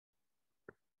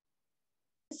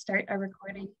start our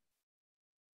recording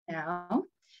now.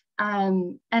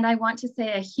 And I want to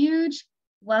say a huge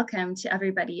welcome to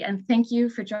everybody and thank you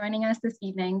for joining us this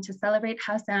evening to celebrate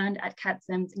Howe Sound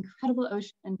Átl'xa7tsem's incredible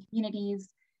ocean and communities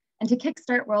and to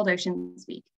kickstart World Oceans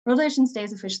Week. World Oceans Day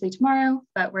is officially tomorrow,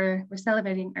 but we're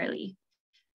celebrating early.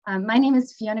 My name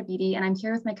is Fiona Beattie and I'm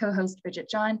here with my co-host Bridget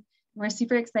John. We're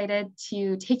super excited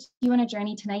to take you on a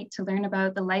journey tonight to learn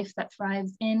about the life that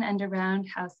thrives in and around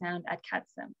Howe Sound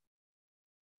Átl'xa7tsem.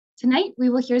 Tonight, we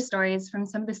will hear stories from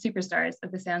some of the superstars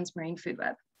of the Sound's marine food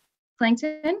web: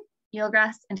 plankton,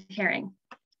 eelgrass, and herring.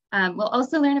 We'll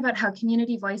also learn about how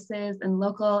community voices and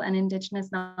local and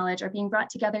Indigenous knowledge are being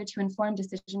brought together to inform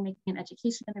decision-making and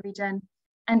education in the region.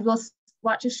 And we'll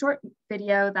watch a short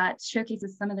video that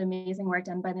showcases some of the amazing work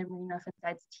done by the Marine Reference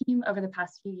Guides team over the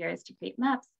past few years to create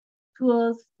maps,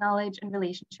 tools, knowledge, and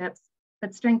relationships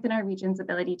that strengthen our region's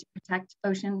ability to protect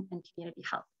ocean and community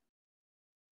health.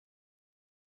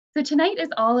 So tonight is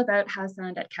all about Howe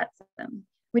Sound Átl'xa7tsem,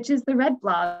 which is the red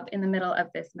blob in the middle of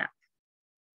this map.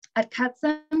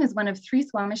 Átl'xa7tsem is one of 3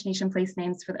 Squamish Nation place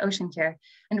names for the ocean here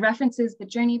and references the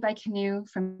journey by canoe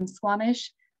from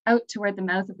Squamish out toward the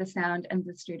mouth of the Sound and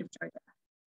the Strait of Georgia.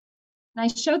 And I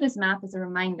show this map as a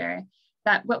reminder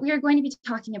that what we are going to be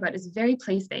talking about is very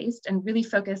place-based and really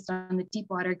focused on the deep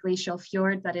water glacial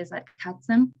fjord that is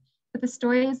Átl'xa7tsem, but the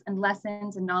stories and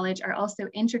lessons and knowledge are also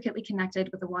intricately connected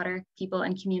with the water, people,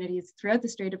 and communities throughout the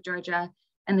Strait of Georgia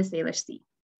and the Salish Sea.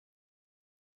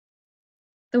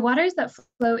 The waters that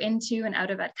flow into and out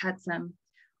of Átl'xa7tsem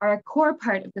are a core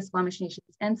part of the Squamish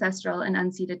Nation's ancestral and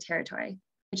unceded territory,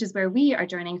 which is where we are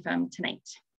joining from tonight.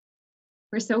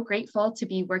 We're so grateful to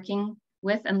be working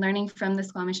with and learning from the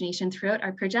Squamish Nation throughout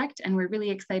our project, and we're really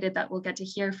excited that we'll get to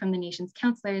hear from the nation's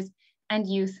counselors and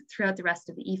youth throughout the rest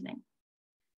of the evening.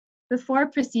 Before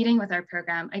proceeding with our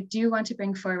program, I do want to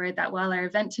bring forward that while our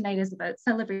event tonight is about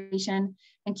celebration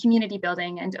and community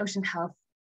building and ocean health,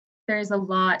 there is a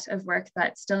lot of work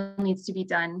that still needs to be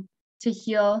done to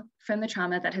heal from the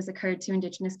trauma that has occurred to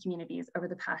Indigenous communities over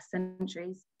the past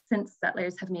centuries since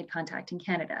settlers have made contact in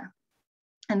Canada.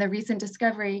 And the recent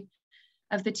discovery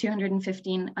of the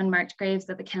 215 unmarked graves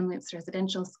at the Kamloops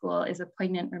Residential School is a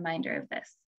poignant reminder of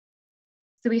this.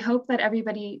 So we hope that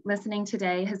everybody listening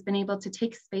today has been able to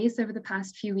take space over the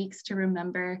past few weeks to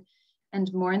remember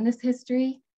and mourn this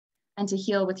history and to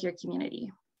heal with your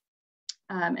community.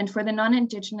 And for the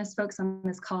non-Indigenous folks on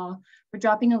this call, we're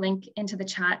dropping a link into the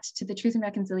chat to the Truth and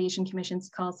Reconciliation Commission's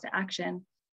calls to action.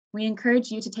 We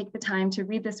encourage you to take the time to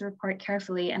read this report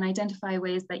carefully and identify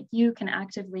ways that you can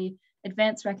actively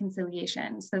advance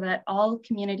reconciliation so that all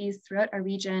communities throughout our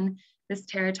region, this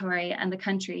territory, and the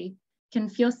country can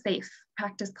feel safe,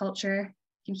 practice culture,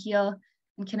 can heal,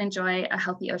 and can enjoy a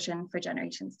healthy ocean for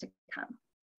generations to come.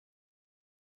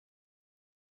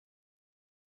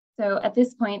 So at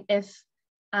this point, if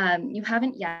you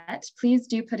haven't yet, please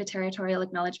do put a territorial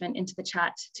acknowledgement into the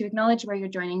chat to acknowledge where you're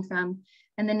joining from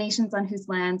and the nations on whose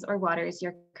lands or waters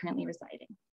you're currently residing.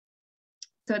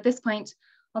 So at this point,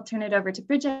 I'll turn it over to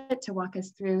Bridget to walk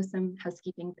us through some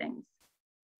housekeeping things.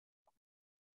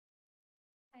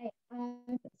 Hi,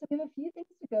 so we have a few things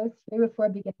to go through before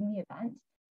beginning the event.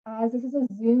 As this is a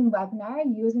Zoom webinar,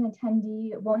 you as an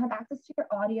attendee won't have access to your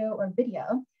audio or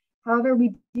video. However,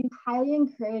 we do highly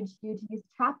encourage you to use the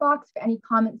chat box for any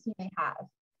comments you may have.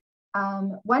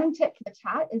 One tip for the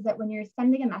chat is that when you're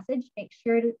sending a message, make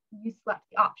sure you select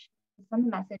the option to send the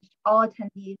message to all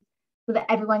attendees so that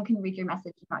everyone can read your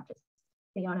message, not just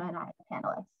Fiona and I, the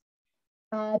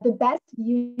panelists. The best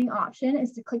viewing option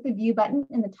is to click the view button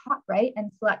in the top right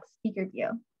and select speaker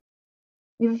view.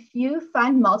 We have a few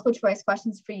fun multiple choice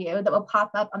questions for you that will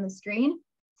pop up on the screen,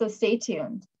 so stay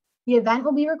tuned. The event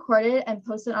will be recorded and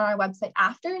posted on our website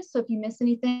after, so if you miss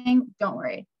anything, don't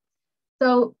worry.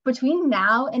 So between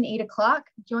now and 8 o'clock,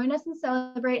 join us and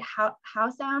celebrate Howe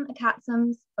Sound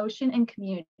Átl'xa7tsem's ocean and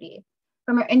community.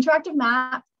 From our interactive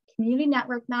map, community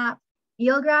network map,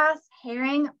 eelgrass,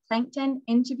 herring, plankton,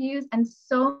 interviews, and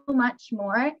so much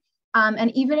more,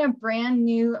 and even a brand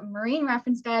new Marine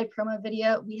Reference Guide promo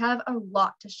video, we have a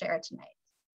lot to share tonight.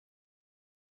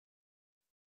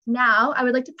 Now, I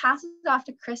would like to pass it off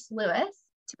to Chris Lewis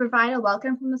to provide a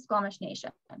welcome from the Squamish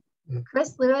Nation.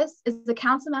 Chris Lewis is the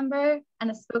council member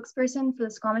and a spokesperson for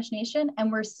the Squamish Nation,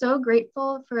 and we're so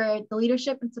grateful for the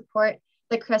leadership and support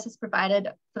that Chris has provided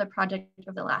for the project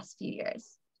over the last few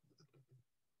years.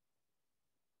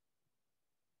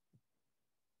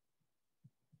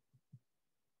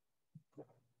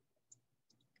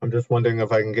 I'm just wondering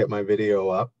if I can get my video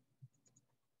up.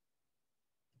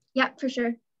 Yeah, for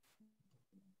sure.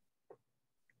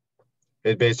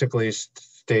 It basically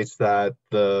states that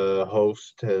the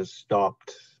host has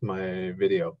stopped my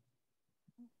video.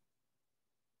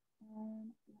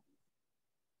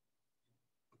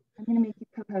 I'm going to make you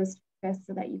co-host, Chris,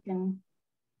 so that you can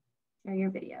share your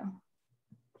video.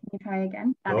 Can you try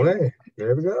again? Okay,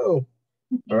 there we go.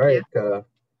 All right.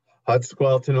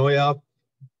 Átl'ța7tsem,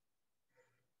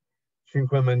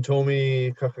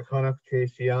 Cinquementomi Kakakanak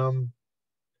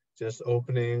just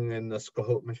opening in the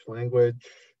Scohomish language,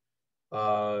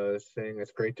 saying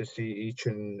it's great to see each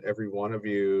and every one of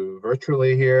you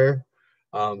virtually here.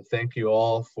 Thank you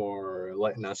all for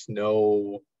letting us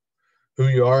know who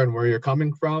you are and where you're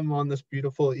coming from on this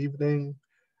beautiful evening.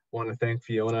 I want to thank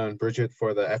Fiona and Bridget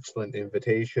for the excellent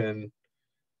invitation.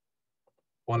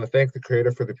 I want to thank the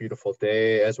creator for the beautiful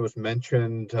day. As was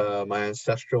mentioned, my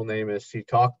ancestral name is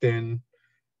Seatocton.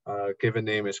 Given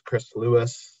name is Chris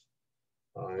Lewis.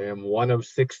 I am one of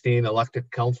 16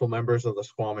 elected council members of the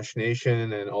Squamish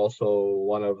Nation and also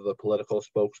one of the political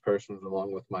spokespersons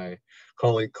along with my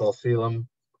colleague Kalseelam.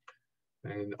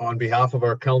 And on behalf of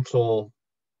our council,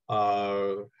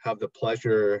 have the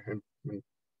pleasure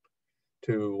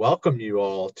to welcome you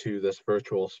all to this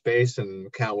virtual space,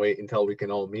 and can't wait until we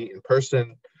can all meet in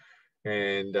person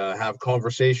and have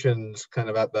conversations kind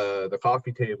of at the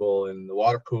coffee table and the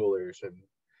water coolers, and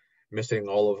missing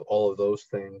all of those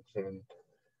things. And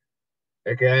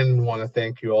again, want to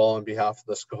thank you all on behalf of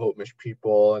the Scohomish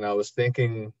people. And I was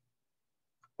thinking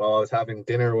while I was having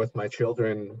dinner with my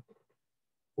children,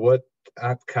 what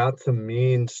Átl'ța7tsem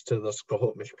means to the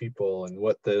Scohomish people, and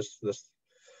what this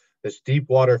deep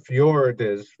water fjord,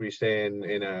 as we say in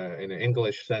an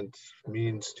English sense,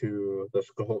 means to the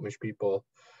Scohomish people.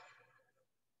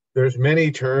 There's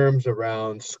many terms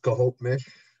around Scohomish.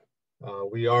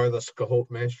 We are the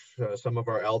Scohomish. Some of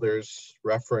our elders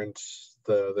reference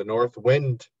the north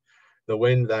wind, the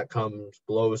wind that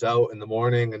blows out in the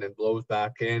morning and then blows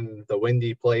back in, the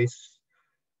windy place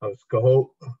of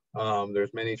Scohop.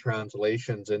 There's many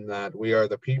translations in that. We are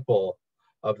the people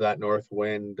of that north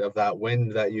wind, of that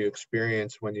wind that you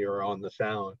experience when you're on the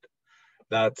Sound.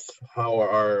 That's how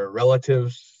our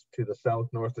relatives to the south,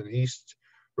 north, and east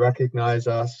recognize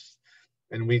us.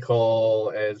 And we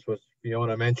call, as was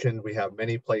Fiona mentioned, we have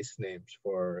many place names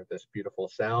for this beautiful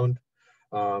sound.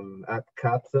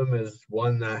 Átl'ța7tsem is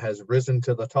one that has risen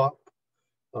to the top.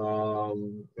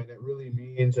 And it really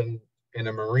means in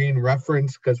a marine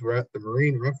reference, because we're at the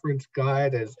marine reference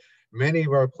guide, as many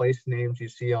of our place names you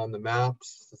see on the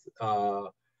maps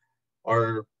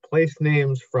are place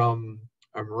names from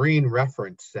a marine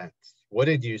reference sense. What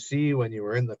did you see when you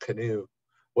were in the canoe?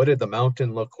 What did the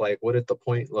mountain look like? What did the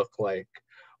point look like?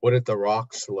 What did the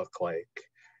rocks look like?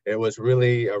 It was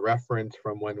really a reference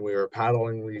from when we were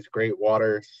paddling these great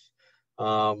waters.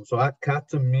 So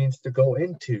Átl'ța7tsem means to go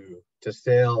into, to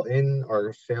sail in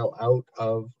or sail out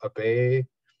of a bay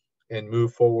and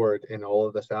move forward in all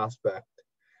of this aspect.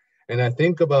 And I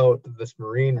think about this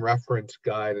marine reference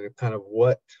guide and kind of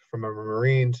what, from a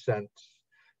marine sense,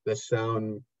 the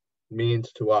sound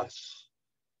means to us.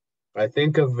 I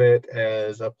think of it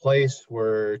as a place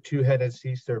where two-headed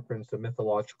sea serpents, a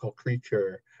mythological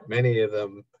creature, many of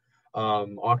them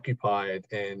occupied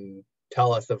and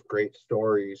tell us of great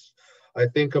stories. I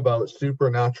think about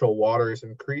supernatural waters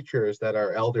and creatures that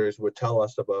our elders would tell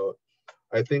us about.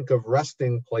 I think of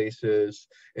resting places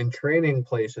and training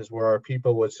places where our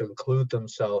people would seclude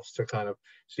themselves to kind of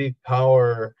seek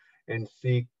power and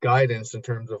seek guidance in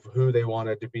terms of who they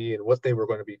wanted to be and what they were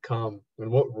going to become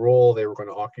and what role they were going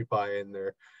to occupy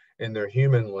in their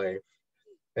human life.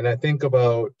 And I think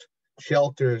about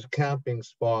shelters, camping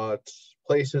spots,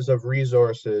 places of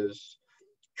resources,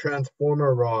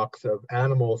 transformer rocks of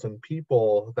animals and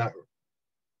people that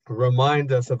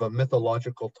remind us of a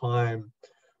mythological time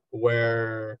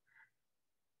where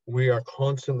we are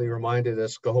constantly reminded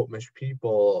as Scohomish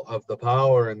people of the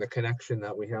power and the connection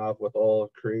that we have with all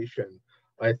of creation.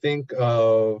 I think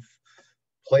of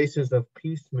places of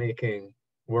peacemaking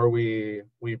where we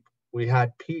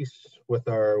had peace with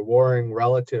our warring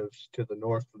relatives to the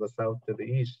north, to the south, to the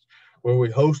east, where we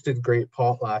hosted great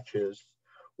potlatches,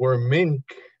 where mink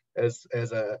as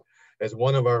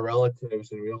one of our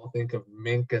relatives, and we all think of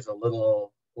mink as a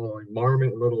little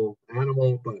marmot, little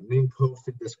animal, but mink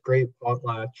hosted this great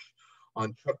potlatch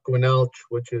on Chukwinelch,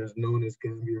 which is known as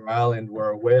Gambier Island,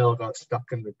 where a whale got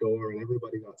stuck in the door and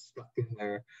everybody got stuck in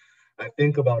there. I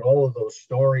think about all of those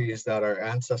stories that our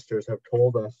ancestors have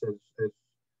told us as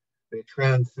they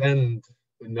transcend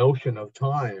the notion of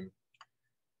time.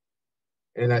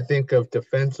 And I think of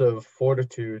defensive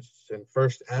fortitudes and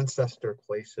first ancestor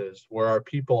places where our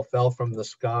people fell from the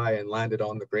sky and landed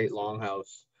on the Great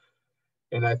Longhouse.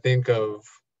 And I think of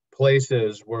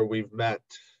places where we've met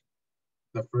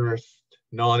the first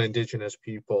non-Indigenous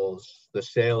peoples, the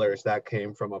sailors that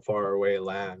came from a faraway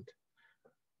land.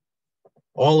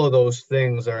 All of those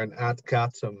things are in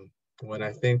Átl'xa7tsem. When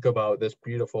I think about this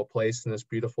beautiful place and this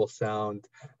beautiful sound,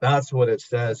 that's what it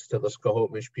says to the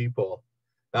Scohomish people.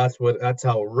 That's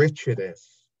how rich it is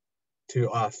to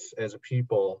us as a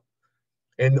people.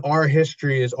 And our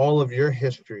history is all of your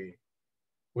history.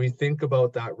 We think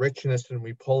about that richness and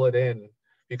we pull it in,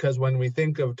 because when we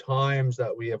think of times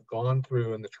that we have gone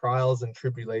through and the trials and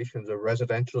tribulations of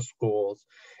residential schools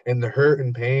and the hurt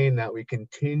and pain that we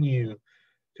continue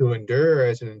to endure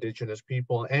as an Indigenous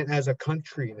people and as a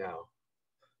country now,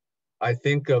 I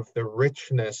think of the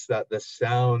richness that the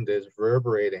sound is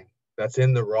reverberating. That's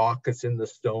in the rock, it's in the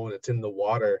stone, it's in the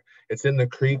water, it's in the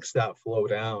creeks that flow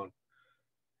down.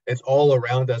 It's all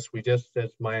around us. We just,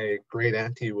 as my great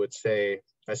auntie would say,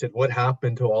 I said, what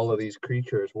happened to all of these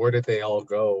creatures? Where did they all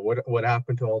go? What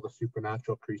happened to all the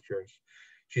supernatural creatures?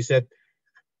 She said,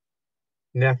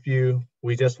 nephew,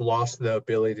 we just lost the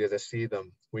ability to see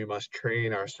them. We must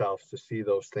train ourselves to see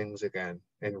those things again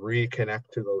and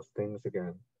reconnect to those things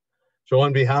again. So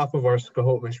on behalf of our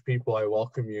Scohomish people, I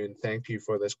welcome you and thank you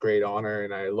for this great honor.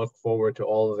 And I look forward to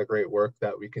all of the great work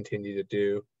that we continue to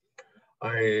do.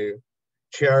 I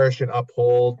cherish and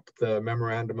uphold the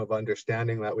memorandum of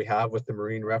understanding that we have with the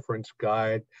Marine Reference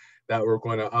Guide, that we're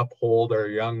going to uphold our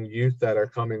young youth that are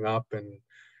coming up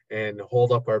and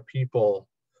hold up our people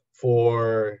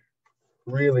for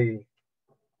really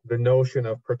the notion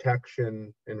of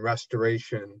protection and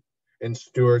restoration and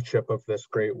stewardship of this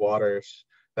great waters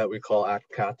that we call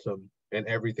Átl'xa7tsem and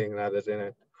everything that is in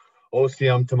it.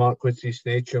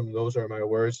 Átl'ța7tsem, those are my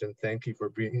words, and thank you for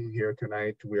being here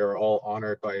tonight. We are all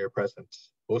honored by your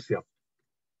presence. Átl'ça7tsem.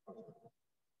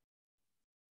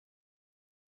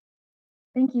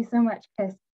 Thank you so much,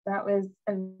 Chris. That was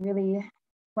a really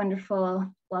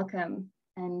wonderful welcome,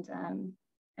 and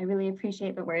I really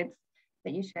appreciate the words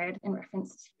that you shared in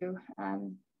reference to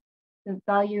the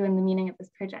value and the meaning of this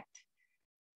project.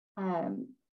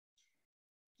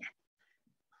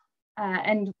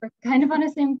 And we're kind of on the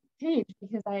same page,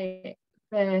 because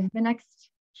the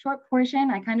next short portion,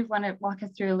 I kind of want to walk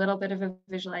us through a little bit of a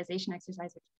visualization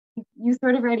exercise, which you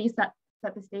sort of already set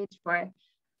the stage for.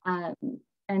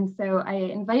 And so I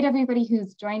invite everybody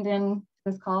who's joined in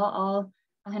this call, all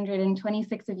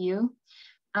 126 of you,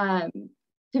 to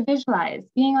visualize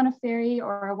being on a ferry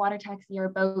or a water taxi or a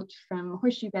boat from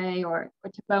Horseshoe Bay or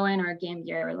to Bowen or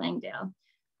Gambier or Langdale.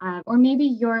 Or maybe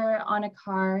you're in a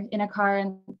car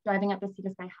and driving up the Sea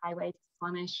to Sky Highway to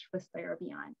Squamish, Whistler, or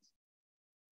beyond.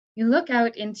 You look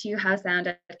out into Howe Sound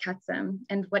at Átl'ța7tsem,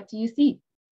 and what do you see?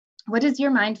 What does your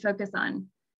mind focus on?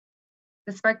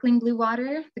 The sparkling blue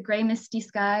water, the gray misty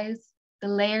skies, the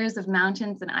layers of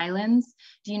mountains and islands.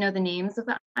 Do you know the names of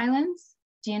the islands?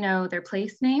 Do you know their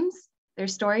place names, their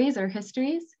stories or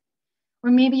histories?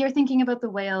 Or maybe you're thinking about the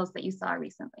whales that you saw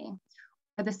recently,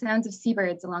 or the sounds of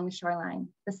seabirds along the shoreline,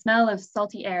 the smell of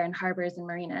salty air in harbors and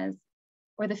marinas,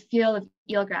 or the feel of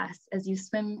eelgrass as you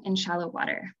swim in shallow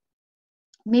water.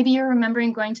 Maybe you're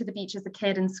remembering going to the beach as a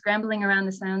kid and scrambling around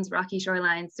the Sound's rocky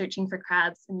shoreline, searching for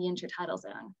crabs in the intertidal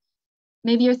zone.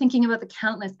 Maybe you're thinking about the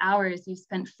countless hours you've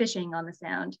spent fishing on the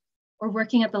Sound, or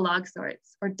working at the log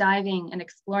sorts, or diving and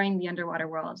exploring the underwater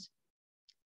world.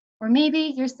 Or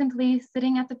maybe you're simply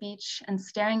sitting at the beach and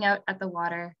staring out at the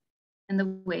water and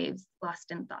the waves, lost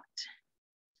in thought.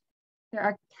 There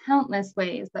are countless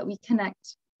ways that we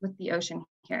connect with the ocean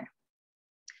here.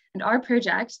 And our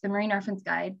project, the Marine Reference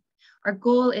Guide, our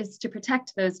goal is to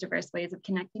protect those diverse ways of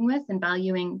connecting with and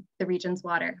valuing the region's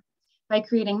water by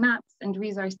creating maps and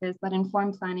resources that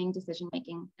inform planning,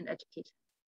 decision-making, and education.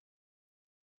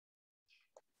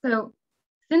 So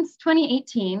since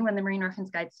 2018, when the Marine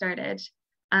Reference Guide started,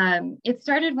 it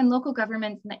started when local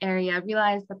governments in the area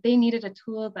realized that they needed a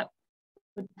tool that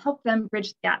would help them bridge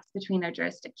the gaps between their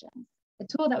jurisdictions, a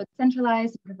tool that would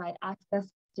centralize and provide access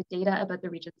to data about the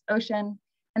region's ocean,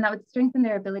 and that would strengthen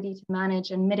their ability to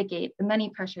manage and mitigate the many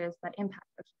pressures that impact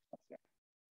ocean health here.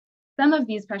 Some of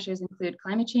these pressures include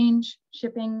climate change,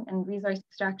 shipping and resource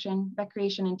extraction,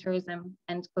 recreation and tourism,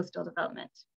 and coastal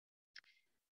development.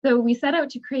 So we set out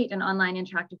to create an online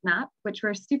interactive map, which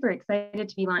we're super excited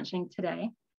to be launching today,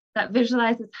 that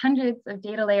visualizes hundreds of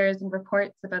data layers and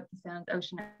reports about the Sound's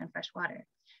ocean and fresh water.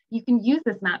 You can use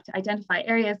this map to identify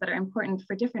areas that are important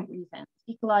for different reasons,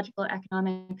 ecological,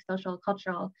 economic, social,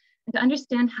 cultural, and to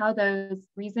understand how those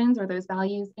reasons or those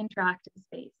values interact in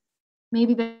space.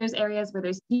 Maybe there's areas where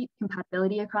there's deep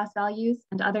compatibility across values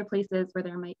and other places where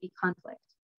there might be conflict.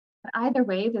 But either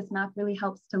way, this map really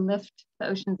helps to lift the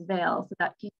ocean's veil so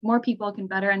that more people can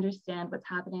better understand what's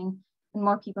happening and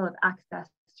more people have access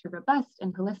to robust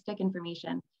and holistic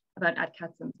information about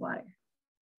Átl'xa7tsem's water.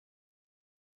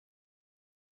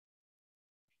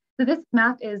 So this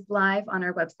map is live on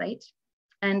our website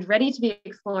and ready to be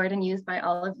explored and used by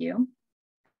all of you.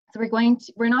 So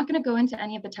we're not going to go into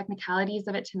any of the technicalities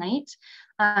of it tonight,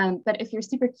 but if you're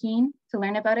super keen to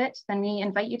learn about it, then we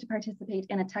invite you to participate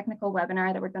in a technical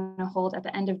webinar that we're going to hold at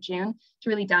the end of June to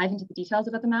really dive into the details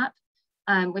about the map,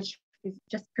 which we've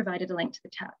just provided a link to the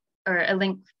chat, or a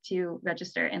link to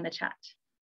register in the chat.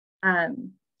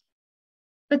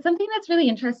 But something that's really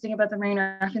interesting about the Marine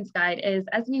Reference Guide is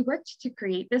as we worked to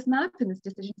create this map and this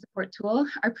decision support tool,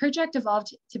 our project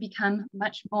evolved to become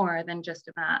much more than just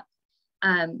a map.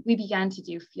 We began to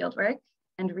do fieldwork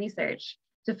and research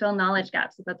to fill knowledge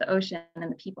gaps about the ocean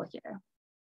and the people here.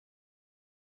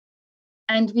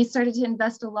 And we started to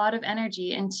invest a lot of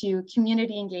energy into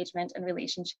community engagement and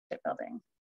relationship building.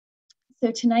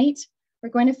 So tonight, we're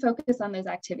going to focus on those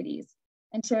activities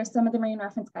and share some of the Marine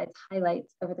Reference Guide's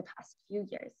highlights over the past few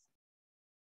years.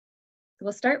 So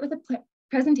we'll start with a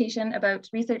presentation about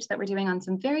research that we're doing on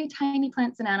some very tiny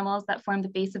plants and animals that form the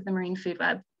base of the marine food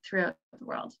web throughout the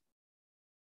world.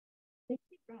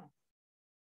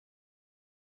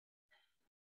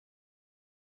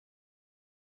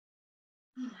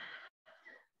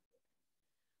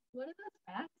 One of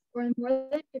those facts, or more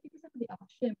than 50% of the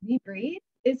oxygen we breathe,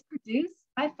 is produced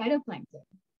by phytoplankton.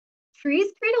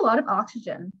 Trees create a lot of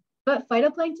oxygen, but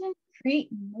phytoplankton create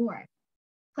more.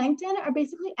 Plankton are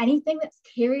basically anything that's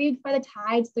carried by the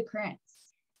tides, the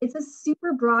currents. It's a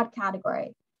super broad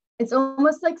category. It's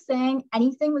almost like saying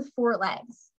anything with 4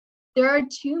 legs. There are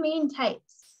 2 main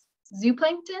types: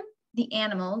 zooplankton, the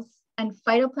animals, and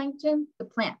phytoplankton, the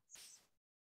plants.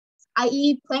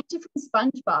 I.e., plankton from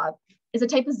SpongeBob is a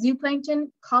type of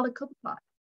zooplankton called a copepod.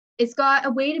 It's got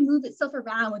a way to move itself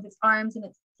around with its arms and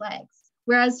its legs,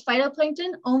 whereas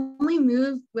phytoplankton only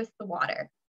move with the water.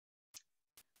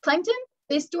 Plankton,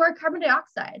 they store carbon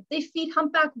dioxide. They feed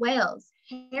humpback whales,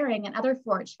 herring, and other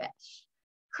forage fish.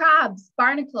 Crabs,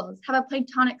 barnacles have a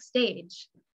planktonic stage.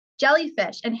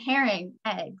 Jellyfish and herring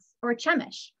eggs, or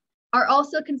chemish, are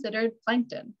also considered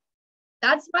plankton.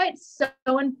 That's why it's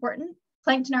so important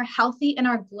plankton are healthy in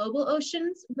our global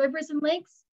oceans, rivers, and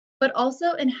lakes, but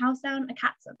also in Howe Sound,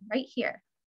 Átl'ța7tsem, right here.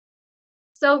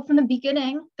 So from the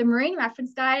beginning, the Marine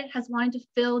Reference Guide has wanted to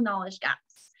fill knowledge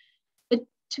gaps. The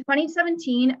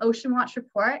 2017 Ocean Watch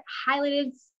report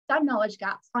highlighted some knowledge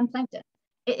gaps on plankton.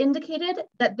 It indicated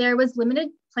that there was limited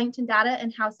plankton data in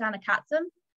Howe Sound, Átl'ța7tsem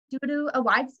due to a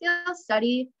wide-scale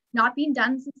study not being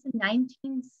done since the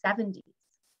 1970s.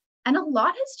 And a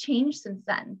lot has changed since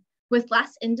then, with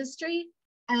less industry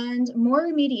and more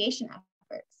remediation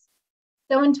efforts.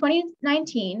 So in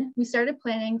 2019, we started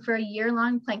planning for a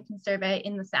year-long plankton survey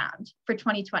in the Sound for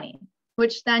 2020,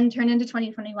 which then turned into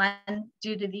 2021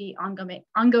 due to the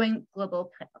ongoing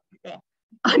global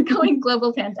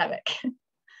pandemic.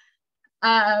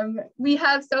 We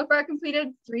have so far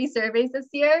completed 3 surveys this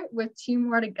year with 2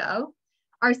 more to go.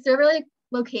 Our survey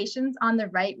locations on the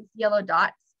right with yellow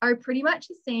dots are pretty much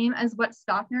the same as what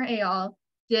Stockner et al.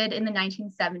 Did in the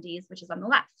 1970s, which is on the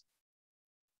left.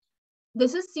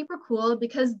 This is super cool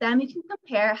because then we can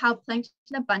compare how plankton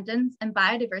abundance and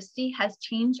biodiversity has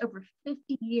changed over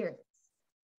 50 years.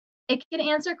 It can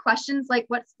answer questions like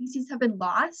what species have been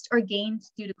lost or gained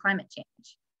due to climate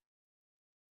change.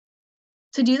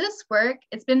 To do this work,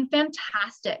 it's been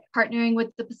fantastic partnering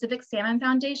with the Pacific Salmon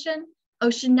Foundation,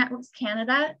 Ocean Networks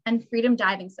Canada, and Freedom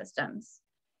Diving Systems.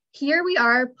 Here we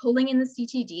are pulling in the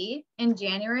CTD in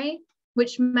January,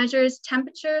 which measures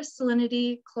temperature,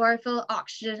 salinity, chlorophyll,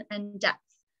 oxygen, and depth,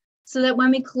 so that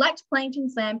when we collect plankton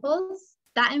samples,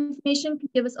 that information can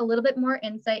give us a little bit more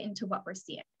insight into what we're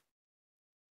seeing.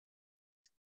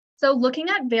 So looking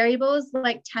at variables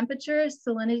like temperature,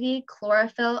 salinity,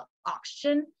 chlorophyll,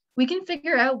 oxygen, we can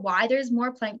figure out why there's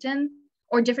more plankton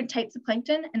or different types of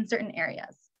plankton in certain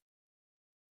areas.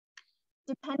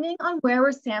 Depending on where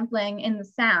we're sampling in the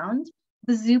Sound,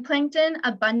 the zooplankton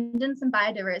abundance and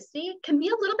biodiversity can be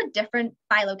a little bit different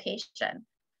by location.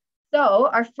 So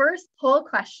our first poll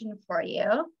question for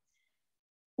you,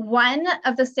 one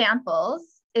of the samples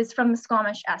is from the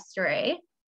Squamish Estuary,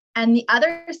 and the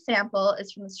other sample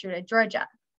is from the Strait of Georgia.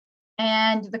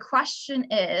 And the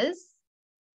question is,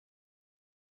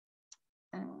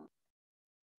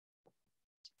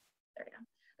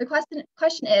 the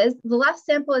question is, the left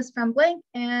sample is from blank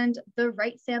and the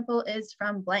right sample is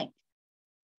from blank.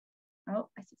 Oh,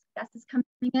 I see some guesses coming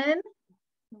in.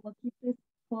 So we'll keep this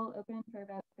poll open for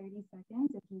about 30 seconds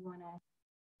if you want to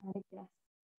try to guess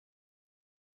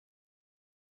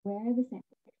where the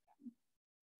sample is from.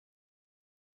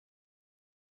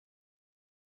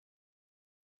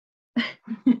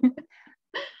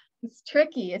 It's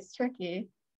tricky, it's tricky.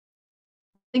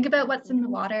 Think about what's in the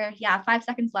water. Yeah, 5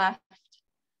 seconds left.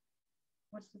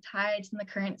 What's the tides and the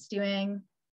currents doing?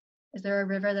 Is there a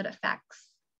river that affects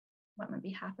what might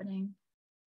be happening?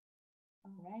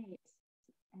 All right,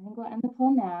 I think we'll end the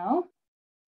poll now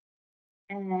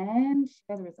and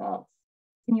share the results.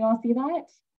 Can you all see that?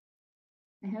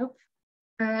 I hope.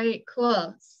 All right,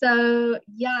 cool. So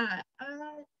yeah,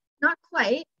 not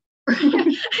quite.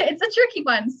 It's a tricky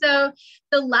one. So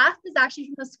the left is actually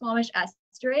from the Squamish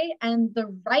Estuary and the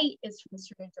right is from the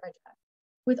Strait of Georgia.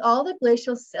 With all the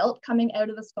glacial silt coming out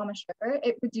of the Squamish River,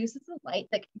 it reduces the light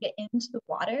that can get into the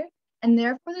water, and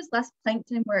therefore there's less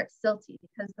plankton where it's silty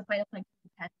because the phytoplankton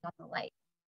depends on the light.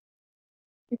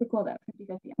 Super cool though,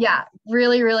 50-50. Yeah,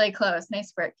 really, really close.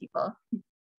 Nice work, people.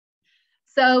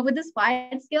 So with this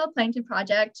wide-scale plankton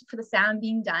project for the Sound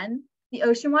being done, the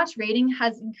Ocean Watch rating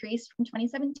has increased from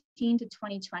 2017 to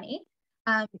 2020.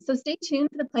 So stay tuned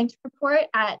for the plankton report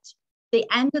at the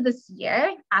end of this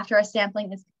year after our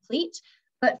sampling is complete.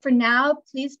 But for now,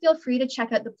 please feel free to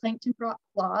check out the plankton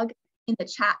blog in the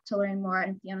chat to learn more,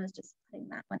 and Fiona's just putting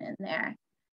that one in there.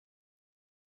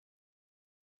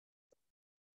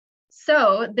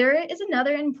 So there is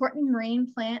another important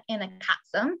marine plant in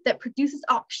Átl'ța7tsem that produces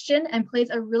oxygen and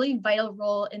plays a really vital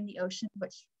role in the ocean,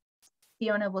 which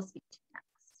Fiona will speak to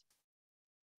next.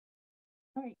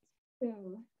 All right, so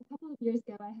a couple of years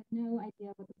ago, I had no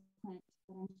idea what this plant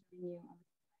that I'm showing you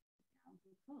on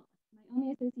the slide. My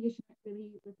only association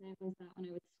really with it was that when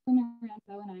I would swim around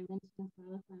Bowen Island in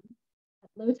Salafam at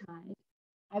low tide,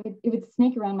 it would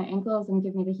snake around my ankles and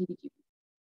give me the heebie-jeebies.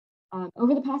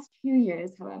 Over the past few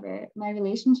years, however, my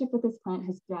relationship with this plant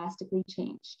has drastically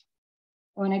changed.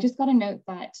 Oh, and I just got a note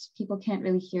that people can't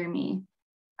really hear me.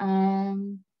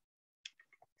 I'm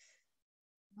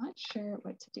not sure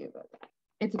what to do about that.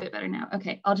 It's a bit better now.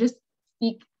 Okay, I'll just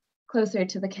speak closer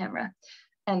to the camera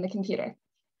and the computer.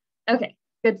 Okay,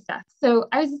 good stuff. So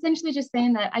I was essentially just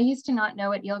saying that I used to not know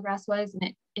what eelgrass was,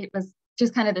 and it was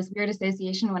just kind of this weird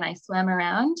association when I swam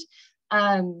around.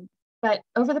 But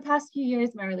over the past few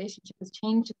years, my relationship has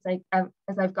changed as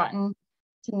I've gotten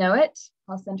to know it.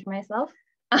 I'll center myself.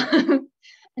 And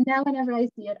now whenever I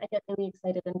see it, I get really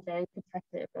excited and very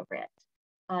protective over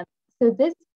it. So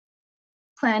this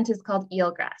plant is called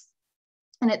eelgrass,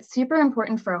 and it's super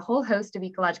important for a whole host of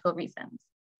ecological reasons.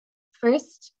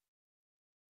 First,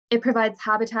 it provides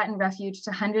habitat and refuge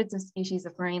to hundreds of species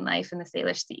of marine life in the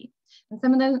Salish Sea. And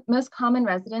some of the most common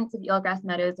residents of eelgrass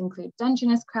meadows include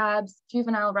Dungeness crabs,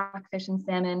 juvenile rockfish and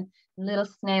salmon, and little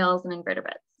snails and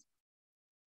invertebrates.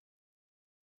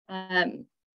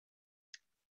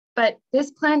 But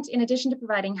this plant, in addition to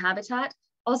providing habitat,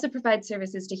 also provides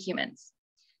services to humans.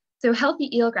 So healthy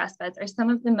eelgrass beds are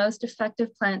some of the most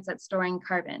effective plants at storing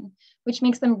carbon, which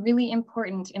makes them really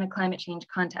important in a climate change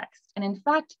context. And in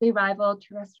fact, they rival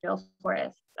terrestrial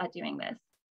forests at doing this.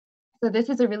 So this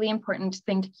is a really important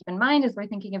thing to keep in mind as we're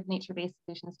thinking of nature-based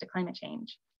solutions to climate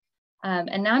change.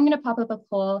 And now I'm going to pop up a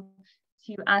poll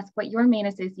to ask what your main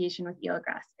association with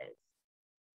eelgrass is.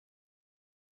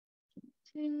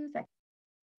 2 seconds.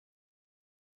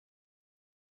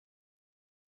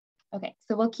 Okay,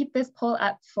 so we'll keep this poll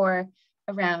up for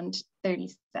around 30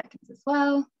 seconds as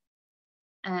well.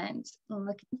 And I'm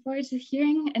looking forward to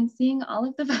hearing and seeing all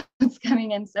of the votes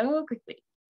coming in so quickly.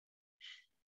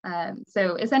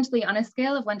 So essentially on a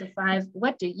scale of 1 to 5,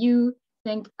 what do you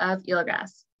think of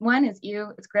eelgrass? 1 is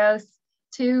ew, it's gross.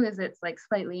 2 is it's like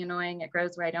slightly annoying, it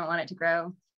grows where I don't want it to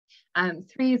grow.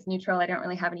 3 is neutral, I don't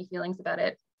really have any feelings about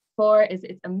it. 4 is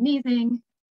it's amazing.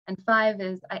 And 5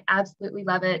 is I absolutely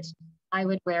love it. I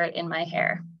would wear it in my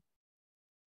hair.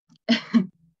 All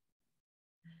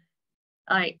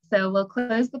right, so we'll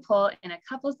close the poll in a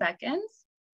couple seconds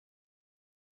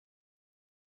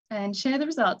and share the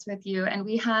results with you. And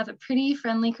we have a pretty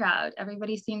friendly crowd.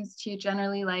 Everybody seems to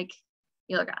generally like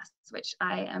eelgrass, which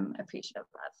I am appreciative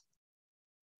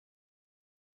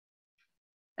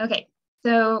of. Okay,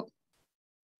 so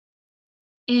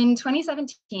in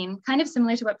 2017, kind of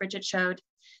similar to what Bridget showed,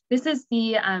 this is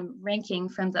the ranking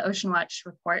from the Ocean Watch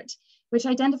report, which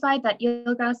identified that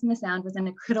eelgrass in the Sound was in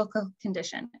a critical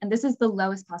condition. And this is the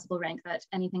lowest possible rank that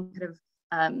anything could have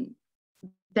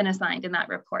been assigned in that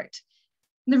report.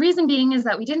 The reason being is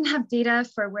that we didn't have data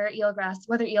for whether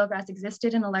eelgrass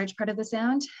existed in a large part of the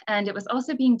Sound, and it was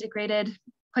also being degraded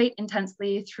quite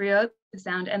intensely throughout the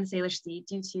Sound and the Salish Sea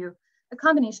due to a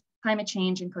combination of climate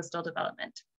change and coastal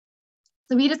development.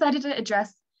 So we decided to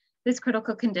address this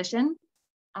critical condition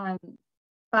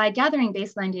by gathering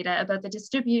baseline data about the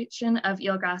distribution of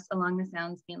eelgrass along the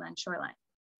Sound's mainland shoreline.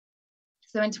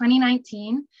 So in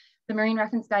 2019, the Marine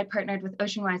Reference Guide partnered with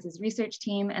OceanWise's research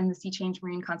team and the Sea Change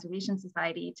Marine Conservation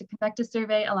Society to conduct a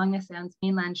survey along the Sound's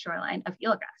mainland shoreline of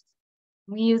eelgrass.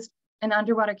 We used an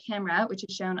underwater camera, which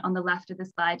is shown on the left of the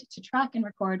slide, to track and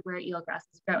record where eelgrass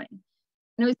is growing.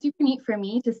 And it was super neat for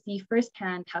me to see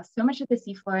firsthand how so much of the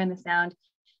seafloor in the Sound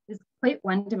is quite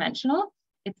one-dimensional.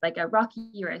 It's like a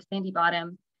rocky or a sandy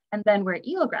bottom. And then where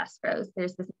eelgrass grows,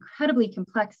 there's this incredibly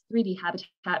complex 3D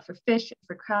habitat for fish,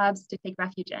 for crabs to take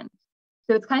refuge in.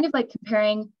 So it's kind of like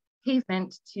comparing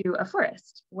pavement to a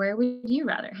forest. Where would you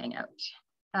rather hang out?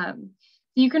 So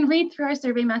you can read through our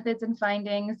survey methods and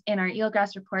findings in our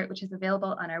eelgrass report, which is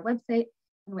available on our website,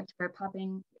 and which we're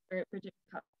popping, or Bridget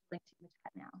popped the link to in the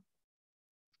chat now.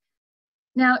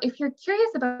 Now, if you're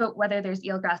curious about whether there's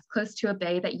eelgrass close to a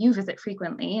bay that you visit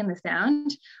frequently in the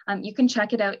Sound, you can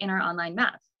check it out in our online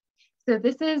map. So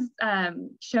this is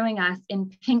showing us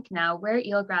in pink now where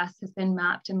eelgrass has been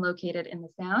mapped and located in the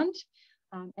Sound.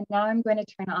 And now I'm going to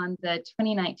turn on the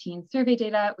 2019 survey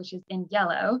data, which is in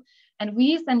yellow. And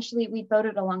we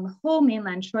voted along the whole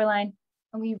mainland shoreline,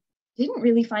 and we didn't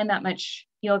really find that much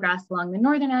eelgrass along the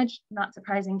northern edge, not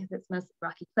surprising because it's mostly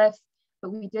rocky cliffs,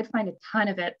 but we did find a ton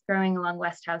of it growing along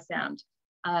West Howe Sound.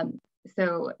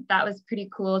 So that was pretty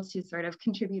cool to sort of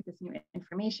contribute this new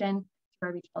information to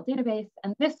our regional database.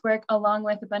 And this work, along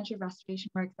with a bunch of restoration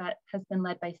work that has been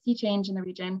led by Sea Change in the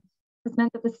region, has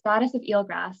meant that the status of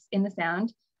eelgrass in the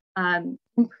Sound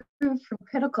improved from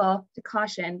critical to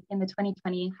caution in the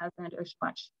 2020 Howe Sound Ocean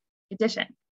Watch edition.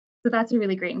 So that's a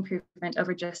really great improvement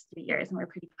over just 3 years, and we're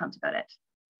pretty pumped about it.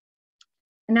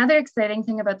 Another exciting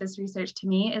thing about this research to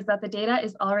me is that the data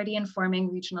is already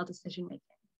informing regional decision-making.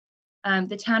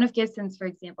 The town of Gibsons, for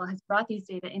example, has brought these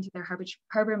data into their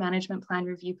harbor management plan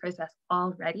review process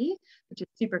already, which is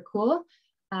super cool.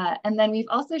 And then we've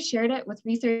also shared it with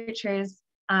researchers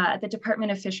at the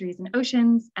Department of Fisheries and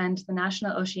Oceans and the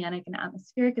National Oceanic and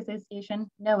Atmospheric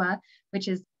Association, NOAA, which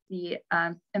is the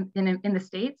in the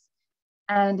States.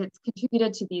 And it's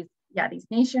contributed to these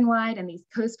nationwide and these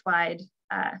coastwide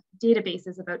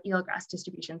databases about eelgrass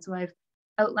distribution. So I've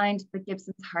outlined the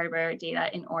Gibsons Harbor data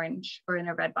in orange or in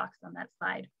a red box on that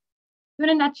slide. So in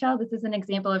a nutshell, this is an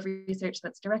example of research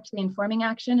that's directly informing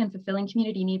action and fulfilling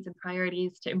community needs and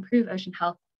priorities to improve ocean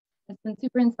health. It's been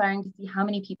super inspiring to see how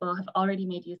many people have already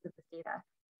made use of this data.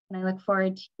 And I look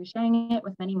forward to sharing it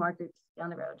with many more groups down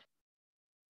the road.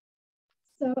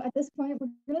 So at this point, we're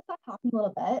going to stop talking a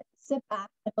little bit, sit back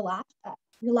and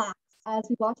relax as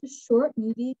we watch a short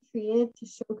movie created to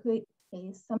showcase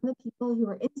some of the people who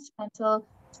were instrumental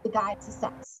to the guide's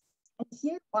success and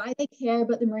hear why they care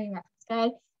about the Marine Reference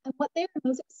Guide and what they were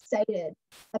most excited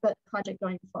about the project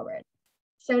going forward.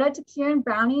 Shout out to Kieran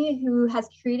Brownie, who has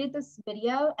created this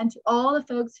video, and to all the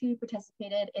folks who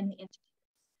participated in the interview.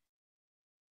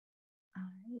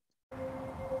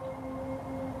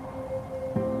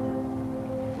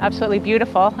 Absolutely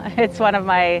beautiful. It's one of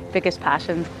my biggest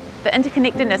passions. The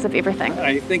interconnectedness of everything.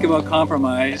 I think about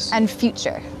compromise. And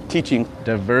future. Teaching.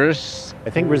 Diverse.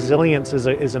 I think resilience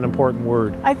is an important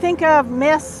word. I think of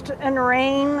mist and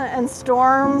rain and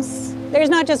storms. There's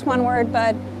not just one word,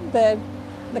 but the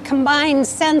combined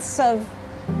sense of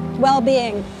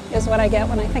well-being is what I get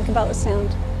when I think about the Sound.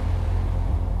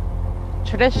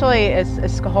 Traditionally,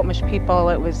 as Squamish people,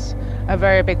 it was a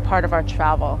very big part of our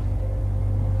travel.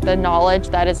 The knowledge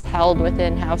that is held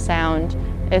within Howe Sound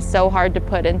is so hard to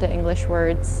put into English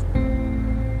words.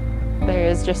 There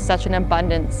is just such an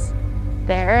abundance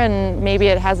there, and maybe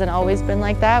it hasn't always been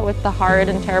like that with the hard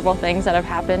and terrible things that have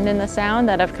happened in the Sound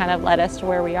that have kind of led us to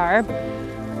where we are.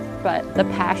 But the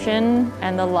passion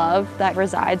and the love that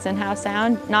resides in Howe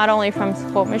Sound, not only from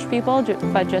Squamish people,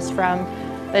 but just from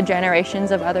the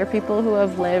generations of other people who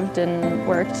have lived and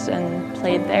worked and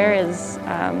played there, is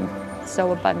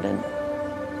so abundant.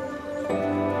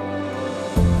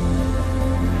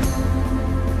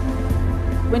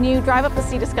 When you drive up the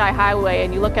Sea to Sky Highway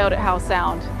and you look out at Howe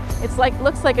Sound,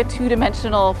 looks like a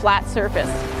two-dimensional flat surface.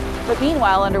 But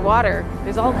meanwhile, underwater,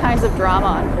 there's all kinds of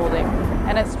drama unfolding,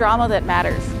 and it's drama that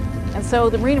matters. And so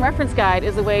the Marine Reference Guide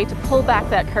is a way to pull back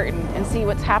that curtain and see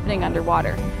what's happening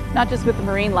underwater, not just with the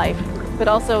marine life, but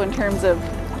also in terms of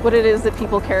what it is that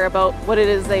people care about, what it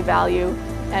is they value,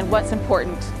 and what's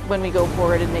important when we go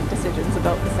forward and make decisions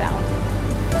about the Sound.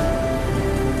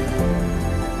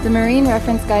 The Marine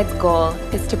Reference Guide's goal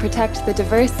is to protect the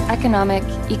diverse economic,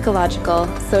 ecological,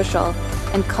 social,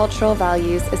 and cultural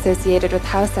values associated with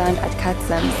Howe Sound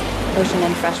Átl'xa7tsem, ocean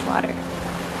and freshwater.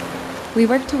 We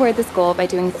work toward this goal by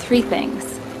doing 3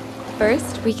 things.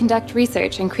 First, we conduct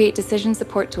research and create decision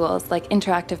support tools like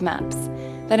interactive maps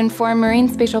that inform marine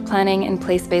spatial planning and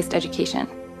place-based education.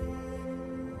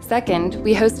 Second,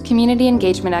 we host community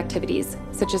engagement activities,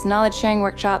 such as knowledge sharing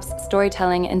workshops,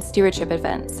 storytelling, and stewardship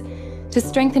events, to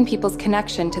strengthen people's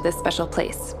connection to this special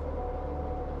place.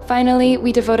 Finally,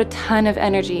 we devote a ton of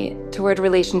energy toward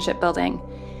relationship building,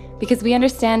 because we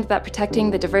understand that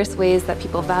protecting the diverse ways that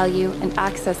people value and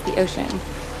access the ocean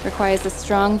requires a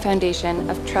strong foundation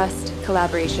of trust,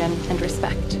 collaboration, and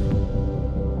respect.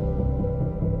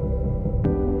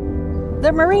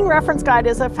 The Marine Reference Guide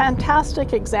is a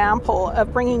fantastic example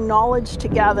of bringing knowledge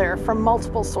together from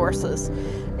multiple sources.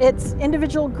 It's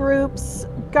individual groups,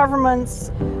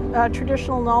 governments,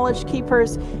 traditional knowledge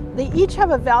keepers. They each have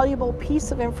a valuable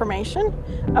piece of information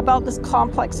about this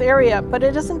complex area, but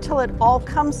it isn't until it all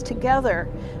comes together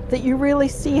that you really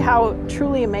see how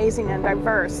truly amazing and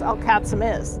diverse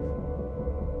Átl'xa7tsem is.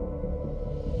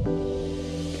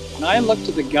 And I look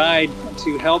to the guide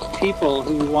to help people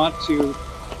who want to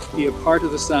be a part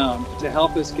of the Sound, to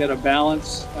help us get a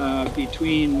balance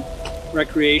between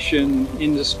recreation,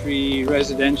 industry,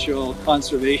 residential,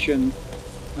 conservation.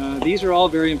 These are all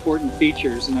very important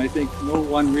features, and I think no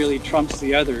one really trumps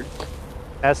the other.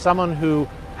 As someone who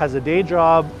has a day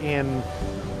job in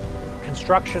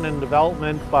construction and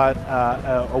development, but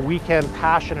a weekend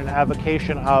passion and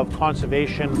avocation of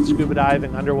conservation, scuba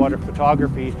diving, underwater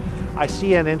photography, I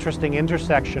see an interesting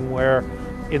intersection where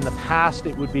in the past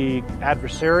it would be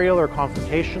adversarial or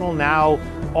confrontational. Now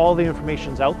all the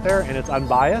information's out there and it's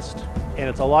unbiased, and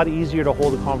it's a lot easier to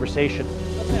hold a conversation.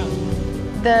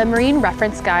 The Marine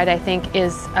Reference Guide, I think,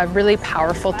 is a really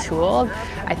powerful tool.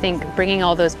 I think bringing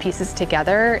all those pieces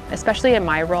together, especially in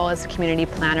my role as a community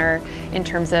planner, in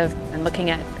terms of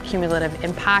looking at cumulative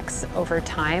impacts over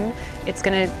time, it's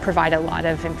going to provide a lot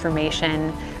of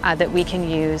information that we can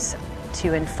use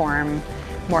to inform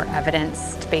more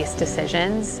evidence-based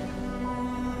decisions.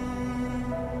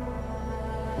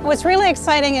 What's really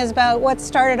exciting is about what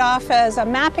started off as a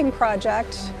mapping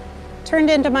project turned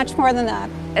into much more than that.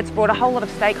 It's brought a whole lot of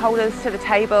stakeholders to the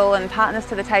table and partners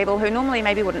to the table who normally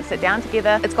maybe wouldn't sit down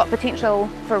together. It's got potential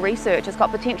for research, it's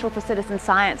got potential for citizen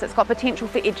science, it's got potential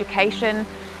for education,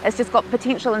 it's just got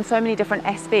potential in so many different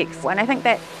aspects. And I think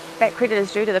that credit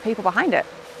is due to the people behind it.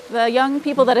 The young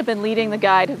people that have been leading the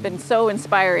guide have been so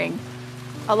inspiring.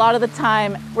 A lot of the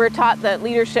time, we're taught that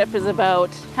leadership is about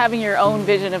having your own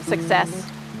vision of success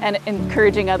and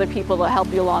encouraging other people to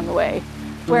help you along the way.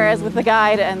 Whereas with the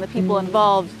guide and the people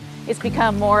involved, it's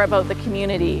become more about the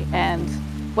community and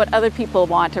what other people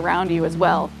want around you as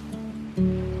well.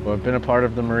 Well, I've been a part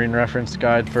of the Marine Reference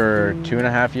Guide for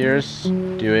 2.5 years,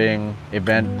 doing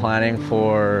event planning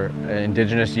for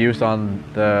Indigenous youth on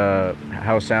the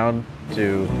Howe Sound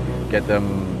to get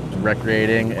them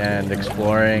recreating and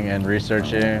exploring and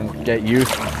researching, get youth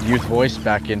voice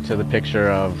back into the picture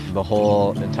of the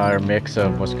whole entire mix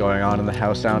of what's going on in the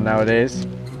Howe Sound nowadays.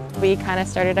 We kind of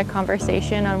started a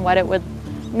conversation on what it would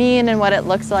mean and what it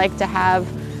looks like to have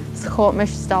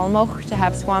Squamish to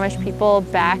have Squamish people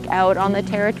back out on the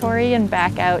territory and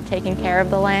back out taking care of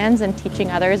the lands and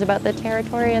teaching others about the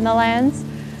territory and the lands.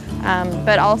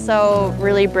 But also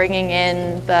really bringing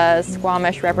in the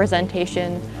Squamish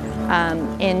representation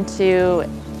into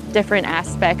different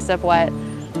aspects of what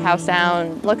Howe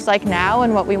Sound looks like now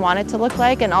and what we want it to look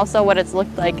like, and also what it's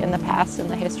looked like in the past in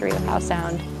the history of Howe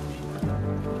Sound.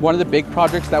 One of the big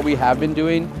projects that we have been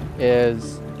doing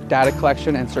is data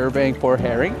collection and surveying for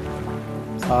herring.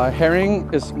 Herring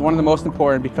is one of the most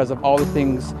important because of all the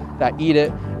things that eat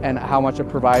it and how much it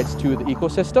provides to the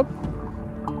ecosystem.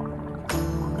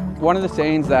 One of the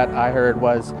sayings that I heard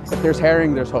was, if there's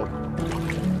herring, there's hope.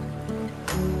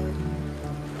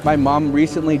 My mom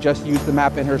recently just used the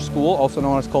map in her school, also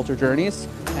known as Culture Journeys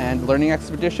and Learning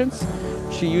Expeditions.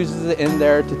 She uses it in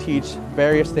there to teach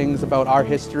various things about our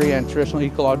history and traditional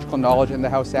ecological knowledge in the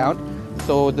Howe Sound.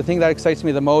 So the thing that excites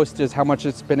me the most is how much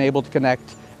it's been able to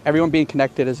connect. Everyone being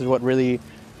connected is what really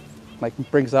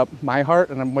brings up my heart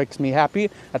and it makes me happy.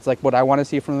 That's what I want to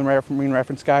see from the Marine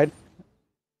Reference Guide.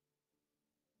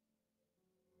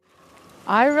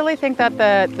 I really think that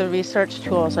the research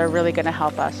tools are really going to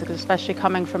help us, because especially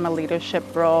coming from a leadership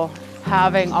role,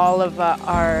 having all of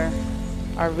our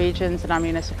regions and our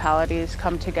municipalities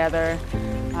come together,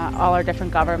 all our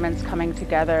different governments coming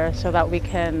together so that we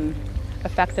can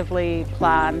effectively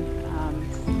plan,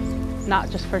 not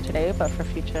just for today, but for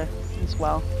future as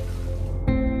well.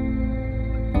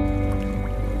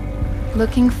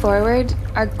 Looking forward,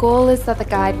 our goal is that the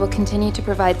guide will continue to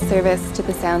provide service to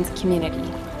the Sound's community.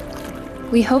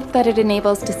 We hope that it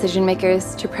enables decision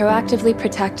makers to proactively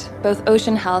protect both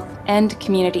ocean health and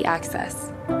community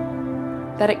access.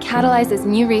 That it catalyzes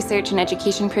new research and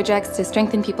education projects to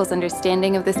strengthen people's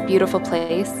understanding of this beautiful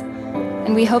place,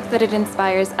 and we hope that it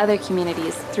inspires other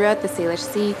communities throughout the Salish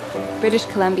Sea, British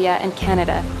Columbia, and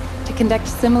Canada to conduct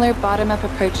similar bottom-up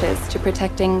approaches to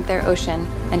protecting their ocean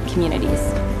and communities.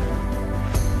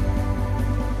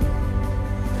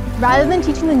 Rather than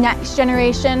teaching the next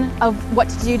generation of what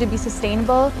to do to be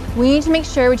sustainable, we need to make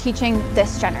sure we're teaching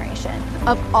this generation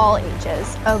of all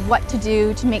ages of what to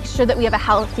do to make sure that we have a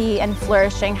healthy and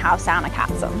flourishing Howe Sound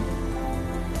Átl'ța7tsem.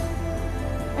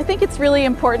 I think it's really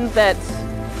important that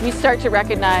we start to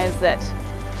recognize that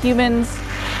humans,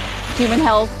 human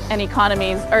health, and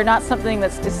economies are not something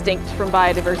that's distinct from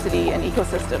biodiversity and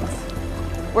ecosystems.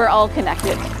 We're all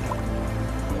connected.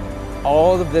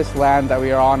 All of this land that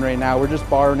we are on right now, we're just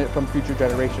borrowing it from future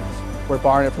generations. We're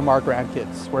borrowing it from our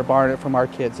grandkids. We're borrowing it from our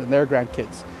kids and their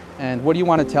grandkids. And what do you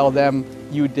want to tell them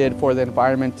you did for the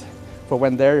environment for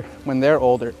when they're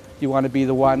older? Do you want to be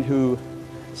the one who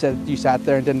said you sat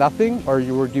there and did nothing, or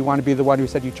do you want to be the one who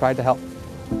said you tried to help?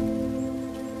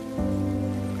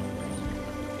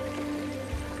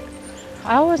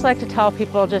 I always like to tell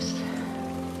people just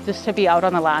to be out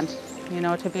on the land, you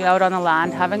know, to be out on the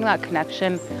land, having that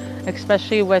connection,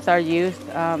 especially with our youth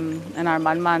and our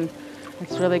manman.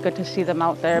 It's really good to see them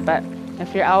out there, but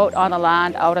if you're out on the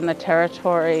land, out on the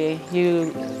territory,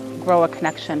 you grow a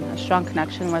connection, a strong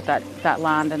connection with that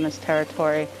land and this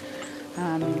territory.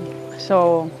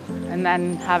 And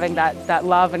then having that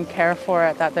love and care for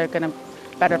it, that they're going to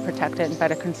better protect it and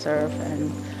better conserve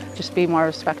and just be more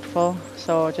respectful.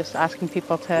 So just asking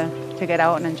people to get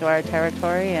out and enjoy our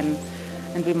territory and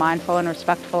be mindful and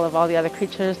respectful of all the other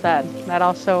creatures that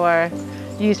also are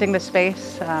using the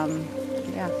space.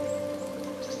 Yeah.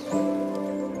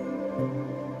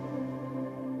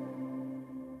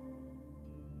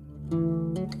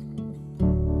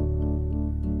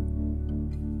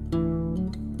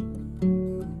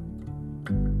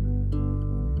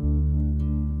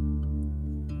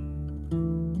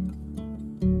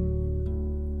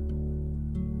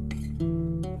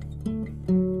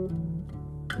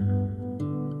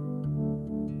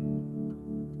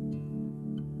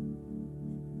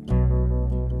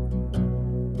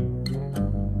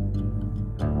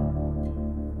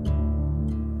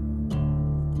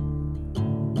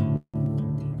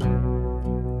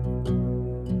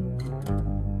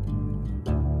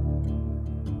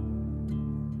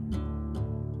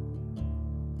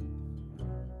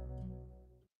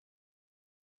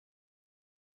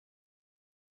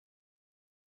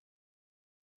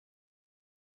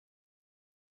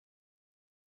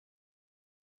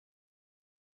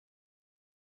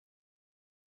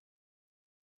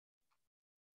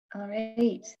 All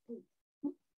right.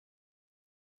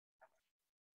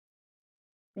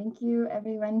 Thank you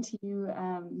everyone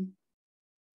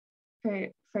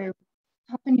for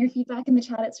popping your feedback in the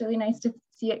chat. It's really nice to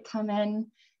see it come in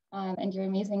and your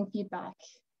amazing feedback.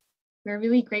 We're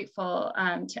really grateful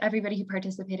to everybody who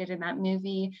participated in that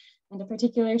movie, and a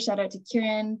particular shout out to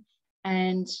Kieran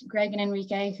and Greg and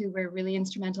Enrique, who were really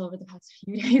instrumental over the past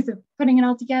few days of putting it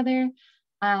all together.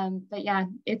 But yeah,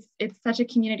 it's such a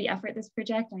community effort, this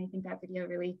project, and I think that video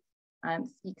really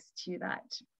speaks to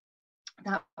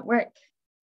that work.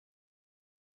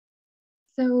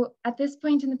 So at this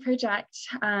point in the project,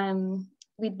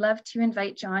 we'd love to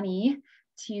invite Johnny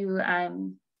to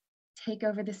take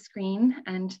over the screen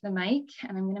and the mic,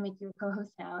 and I'm going to make you a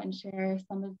co-host now and share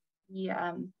some of the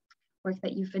work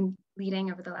that you've been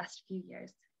leading over the last few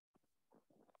years.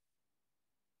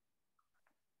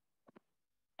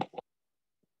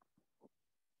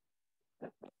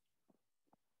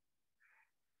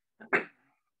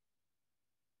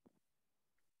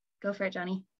 Go for it,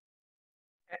 Johnny.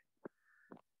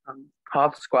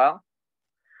 Howe Squal,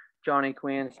 Johnny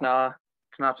Queen, Sna,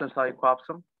 Knapson Sally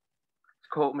Quapsum,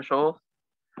 Scope Mashol,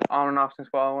 On and Off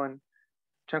Squal, and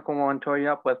Chunkle Toy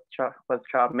up with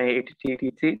Chop May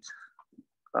 80 seats.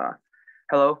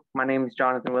 Hello, my name is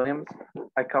Jonathan Williams.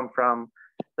 I come from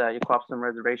the Yaquapsum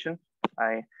Reservation.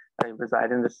 I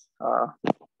reside in this,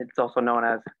 it's also known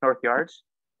as North Yards.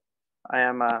 I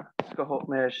am a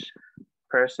Skohopmish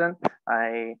person.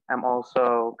 I am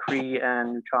also Cree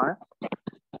and Neutronic.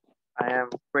 I am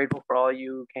grateful for all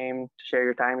you who came to share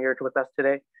your time here with us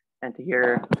today and to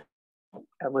hear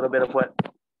a little bit of what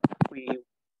we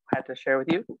had to share with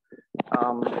you.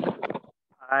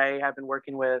 I have been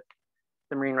working with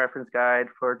the Marine Reference Guide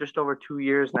for just over 2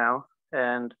 years now,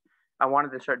 and I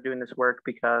wanted to start doing this work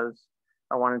because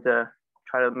I wanted to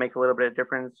try to make a little bit of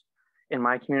difference in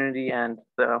my community and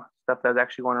the stuff that's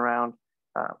actually going around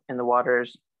in the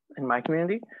waters in my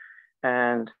community.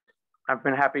 And I've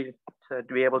been happy to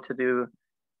be able to do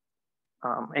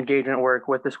engagement work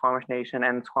with the Squamish Nation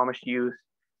and Squamish youth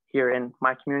here in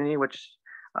my community, which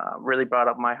really brought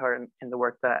up my heart in the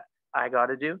work that I got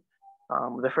to do.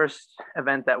 The first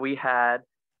event that we had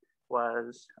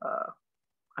was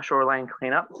a shoreline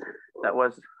cleanup that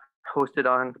was hosted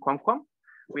on Kwamkwam.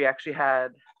 We actually had,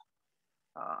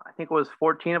 I think it was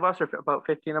 14 of us or about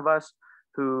 15 of us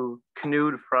who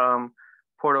canoed from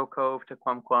Porto Cove to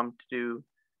Kwamkwam to do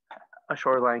a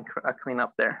shoreline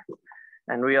cleanup there.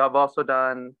 And we have also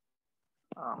done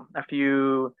a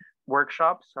few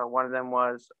workshops. One of them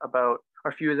was about,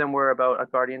 or a few of them were about a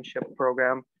guardianship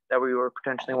program that we were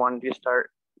potentially wanting to start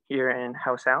here in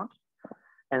Howe Sound.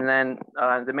 And then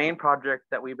the main project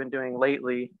that we've been doing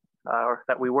lately, or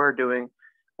that we were doing,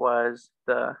 was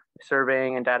the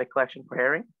surveying and data collection for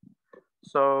herring.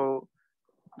 So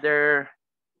there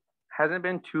hasn't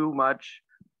been too much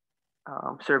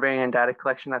surveying and data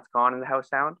collection that's gone in the Howe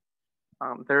Sound.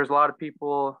 There's a lot of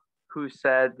people who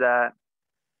said that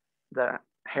the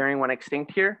herring went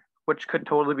extinct here, which could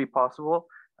totally be possible.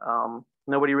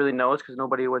 Nobody really knows because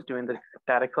nobody was doing the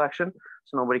data collection,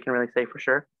 so nobody can really say for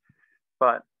sure.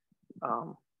 But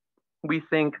we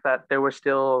think that there was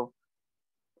still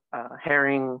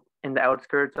herring in the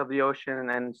outskirts of the ocean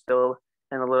and still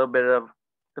in a little bit of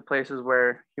the places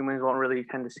where humans won't really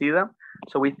tend to see them.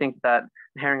 So we think that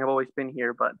the herring have always been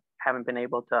here, but haven't been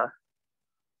able to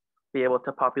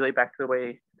populate back to the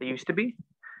way they used to be.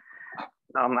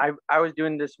 I was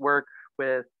doing this work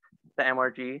with the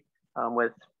MRG,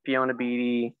 with Fiona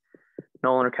Beattie,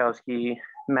 Nolan Rakowski,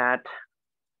 Matt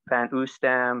Van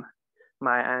Oostam,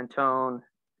 Maya Antone,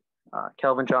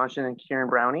 Kelvin Johnson, and Kieran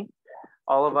Brownie.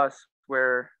 All of us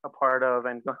were a part of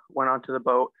and went onto the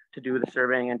boat to do the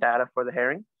surveying and data for the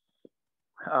herring.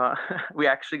 We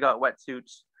actually got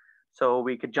wetsuits so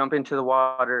we could jump into the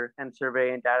water and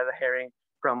survey and data the herring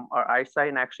from our eyesight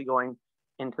and actually going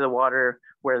into the water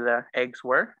where the eggs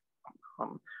were.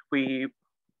 We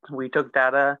took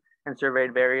data and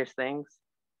surveyed various things.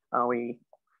 We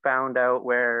found out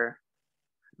where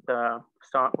the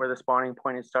spawning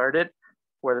point had started,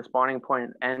 where the spawning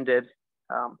point ended,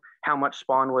 how much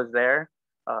spawn was there,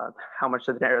 how much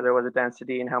there was a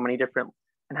density, and how many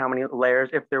layers,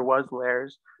 if there was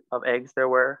layers of eggs there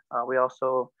were. We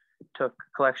also took data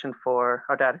collection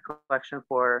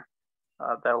for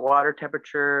the water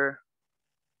temperature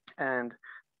and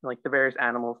like the various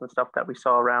animals and stuff that we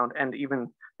saw around, and even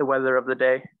the weather of the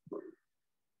day.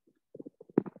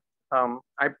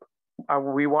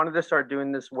 We wanted to start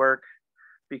doing this work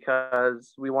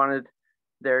because we wanted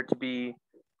there to be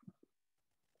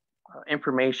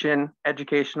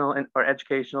educational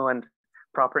and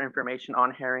proper information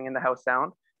on herring in the Howe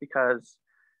Sound, because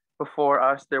before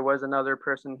us, there was another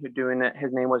person who doing it.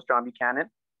 His name was John Buchanan,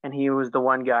 and he was the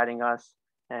one guiding us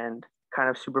and kind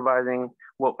of supervising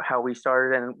how we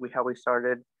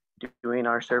started doing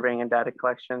our surveying and data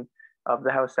collection of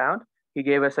the Howe Sound. He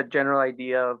gave us a general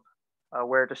idea of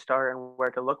where to start and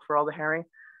where to look for all the herring.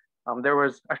 There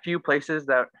was a few places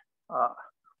that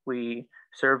we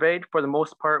surveyed. For the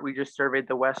most part, we just surveyed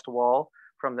the west wall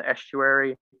from the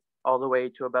estuary all the way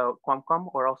to about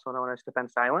Kwamkwam, or also known as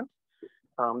Defense Island.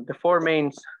 The four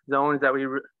main zones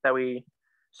that we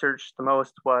searched the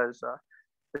most was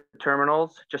the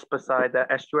terminals just beside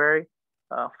the estuary,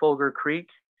 Fulgur Creek,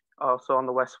 also on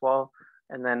the west wall,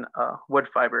 and then wood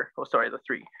fiber. Oh, sorry, the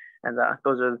three. And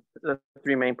those are the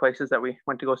three main places that we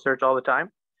went to go search all the time.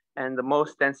 And the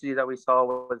most density that we saw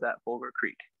was at Fulgur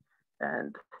Creek.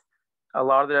 And a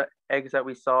lot of the eggs that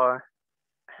we saw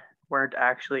weren't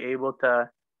actually able to,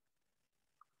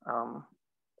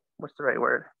 what's the right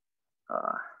word?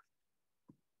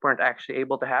 Weren't actually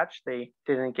able to hatch. They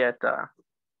didn't get, sorry,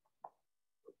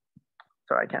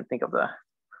 I can't think of the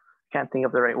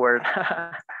right word.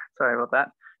 Sorry about that.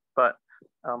 But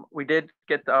we did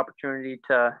get the opportunity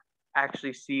to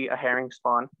actually see a herring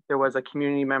spawn. There was a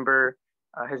community member,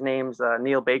 his name's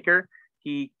Neil Baker.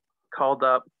 He called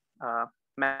up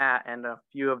Matt and a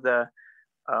few of the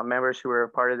members who were a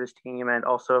part of this team, and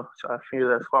also a few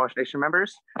of the Squamish Nation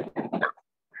members.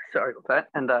 Sorry about that.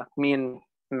 And me and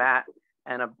Matt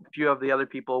and a few of the other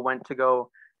people went to go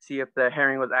see if the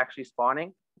herring was actually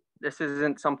spawning. This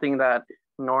isn't something that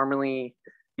normally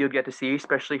you'd get to see,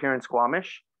 especially here in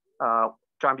Squamish.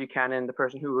 John Buchanan, the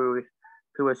person who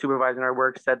was supervising our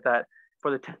work, said that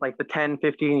for the 10,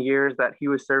 15 years that he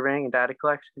was surveying and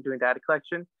doing data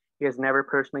collection, he has never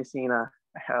personally seen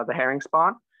the herring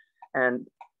spawn. And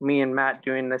me and Matt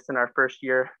doing this in our first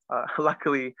year,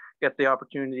 luckily get the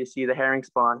opportunity to see the herring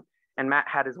spawn. And Matt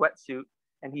had his wetsuit,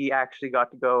 and he actually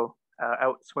got to go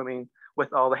out swimming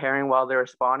with all the herring while they were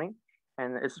spawning.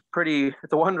 And it's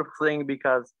a wonderful thing,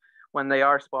 because when they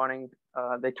are spawning,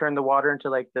 they turn the water into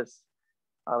like this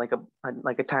like a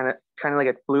kind of like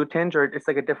a blue tinge, or it's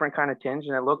like a different kind of tinge,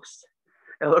 and it looks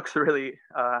really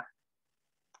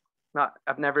not.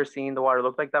 I've never seen the water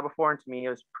look like that before, and to me it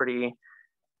was pretty.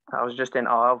 I was just in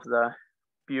awe of the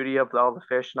beauty of all the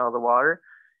fish and all the water.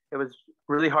 It was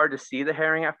really hard to see the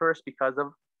herring at first because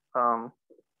of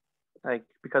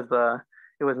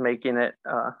it was making it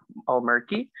all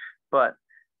murky. But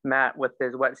Matt with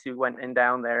his wetsuit went in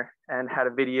down there and had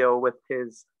a video with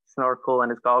his snorkel and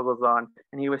his goggles on,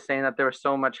 and he was saying that there was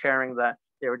so much herring that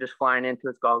they were just flying into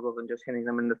his goggles and just hitting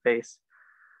them in the face.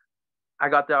 I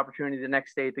got the opportunity the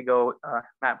next day to go.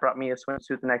 Matt brought me a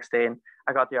swimsuit the next day, and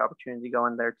I got the opportunity to go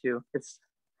in there too. It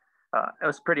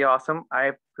was pretty awesome.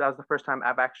 That was the first time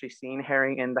I've actually seen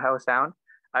herring in the Howe Sound.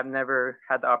 I've never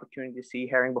had the opportunity to see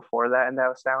herring before that in the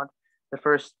Howe Sound. The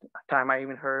first time I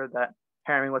even heard that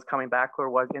herring was coming back or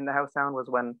was in the Howe Sound was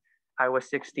when I was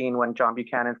 16, when John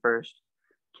Buchanan first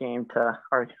came to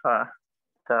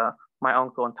my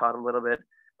uncle and taught a little bit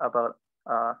about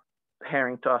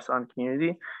herring to us on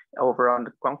community over on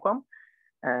the Quam,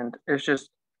 and it's just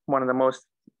one of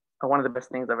the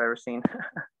best things I've ever seen.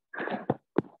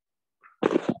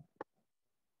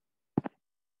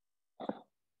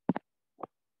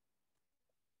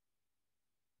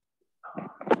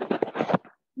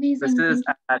 Amazing. This is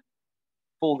at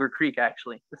Folger Creek,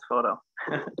 actually, this photo.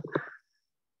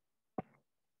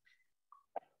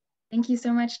 Thank you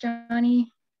so much,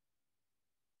 Johnny.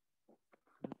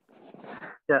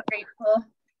 Yeah. Grateful.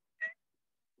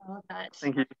 All of that.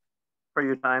 Thank you for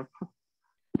your time.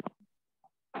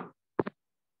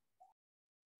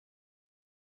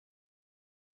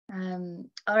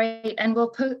 All right, and we'll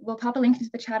pop a link into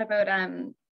the chat about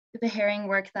the herring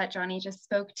work that Johnny just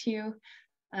spoke to,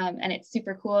 and it's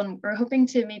super cool. And we're hoping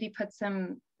to maybe put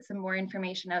some more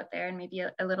information out there, and maybe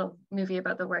a little movie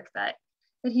about the work that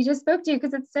he just spoke to,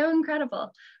 because it's so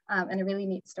incredible and a really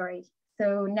neat story.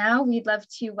 So now we'd love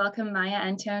to welcome Maya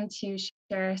Antone to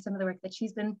share some of the work that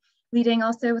she's been leading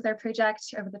also with our project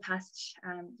over the past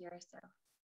year or so.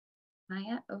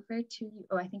 Maya, over to you.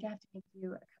 Oh, I think I have to make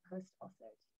you a co-host also. I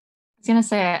was gonna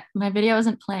say my video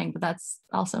isn't playing, but that's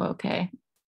also okay.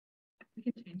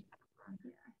 We can change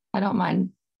that. I don't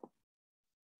mind.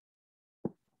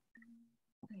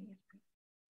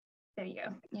 There you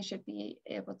go. You should be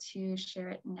able to share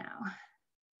it now.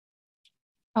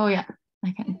 Oh yeah,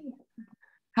 I can.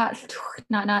 Na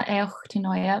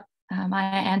tinoya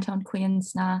Maya Antone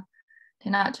Queens na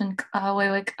tinatan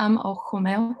awewik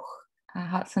ochumel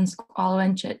hotson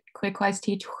squalwenchit quickwise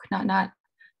teach not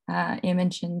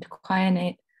mentioned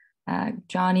quiet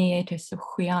Johnny to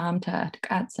suhyam to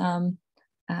Átl'xa7tsem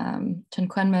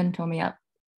Tunquenman told me up.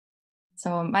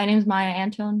 So my name is Maya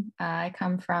Antone. I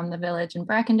come from the village in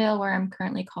Brackendale, where I'm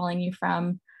currently calling you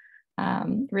from.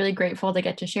 Really grateful to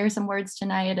get to share some words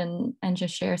tonight and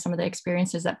just share some of the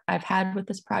experiences that I've had with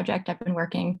this project. I've been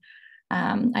working,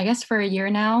 I guess, for a year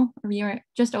now,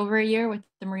 just over a year with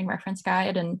the Marine Reference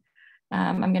Guide, and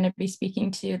I'm going to be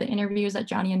speaking to the interviews that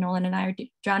Johnny Nolan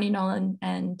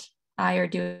and I are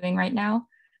doing right now.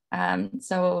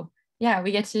 So yeah,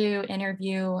 we get to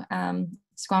interview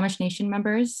Squamish Nation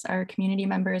members, our community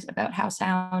members, about Howe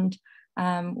Sound.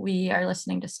 We are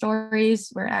listening to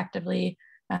stories. We're actively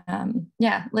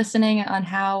listening on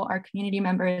how our community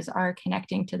members are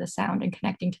connecting to the sound and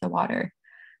connecting to the water.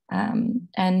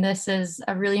 And this is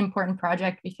a really important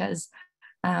project because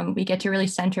we get to really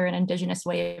center an Indigenous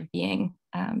way of being.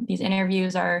 These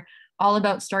interviews are all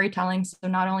about storytelling. So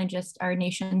not only just our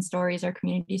nation stories, our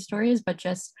community stories, but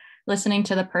just listening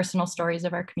to the personal stories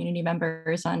of our community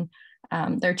members on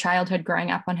their childhood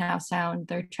growing up on Howe Sound,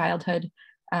 their childhood,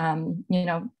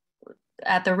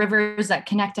 at the rivers that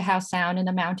connect to Howe Sound and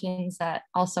the mountains that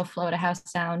also flow to Howe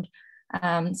Sound.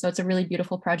 So it's a really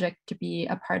beautiful project to be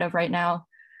a part of right now.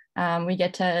 We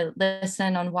get to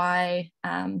listen on why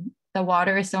the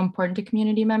water is so important to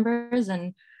community members.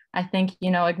 And I think,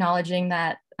 acknowledging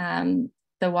that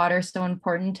the water is so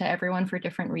important to everyone for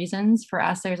different reasons. For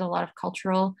us, there's a lot of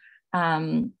cultural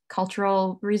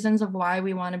reasons of why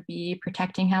we want to be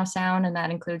protecting Howe Sound, and that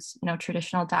includes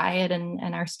traditional diet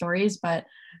and our stories, but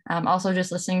also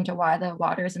just listening to why the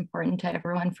water is important to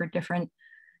everyone for different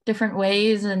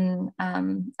ways, and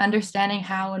understanding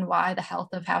how and why the health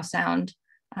of Howe Sound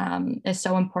is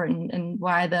so important, and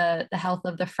why the health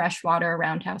of the fresh water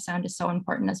around Howe Sound is so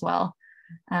important as well,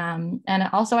 and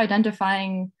also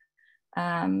identifying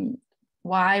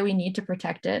why we need to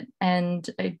protect it, and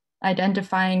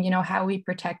identifying how we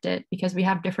protect it, because we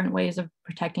have different ways of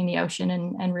protecting the ocean,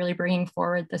 and really bringing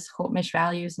forward this Squamish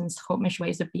values and Squamish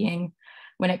ways of being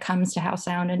when it comes to Howe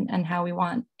Sound, and how we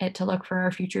want it to look for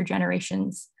our future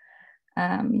generations.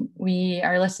 We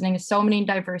are listening to so many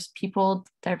diverse people,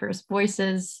 diverse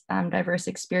voices, diverse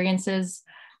experiences.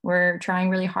 We're trying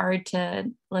really hard to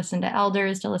listen to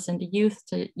elders, to listen to youth,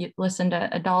 to listen to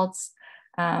adults,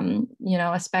 you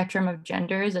know, a spectrum of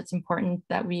genders. It's important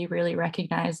that we really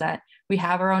recognize that we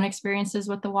have our own experiences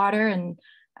with the water,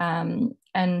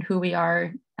 and who we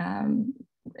are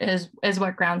is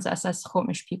what grounds us as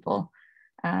Squamish people.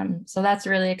 So that's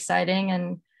really exciting.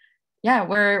 And yeah,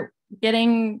 we're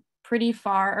getting pretty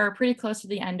far or pretty close to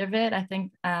the end of it. I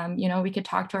think, you know, we could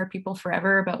talk to our people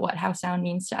forever about what Howe Sound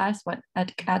means to us, what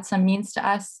Átl'xa7tsem means to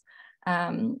us.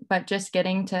 But just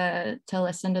getting to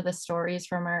listen to the stories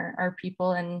from our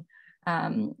people, and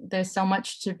there's so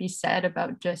much to be said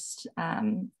about just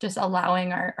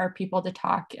allowing our people to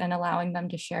talk and allowing them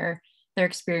to share their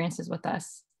experiences with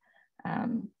us.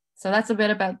 So that's a bit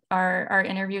about our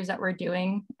interviews that we're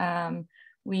doing.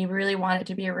 We really want it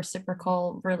to be a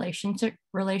reciprocal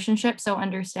relationship. So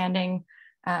understanding,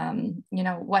 you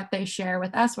know, what they share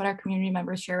with us, what our community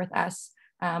members share with us,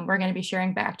 we're going to be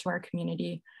sharing back to our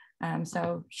community.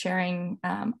 So sharing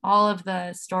all of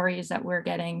the stories that we're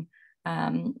getting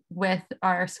with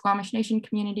our Squamish Nation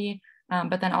community,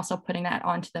 but then also putting that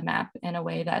onto the map in a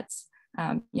way that's,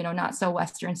 you know, not so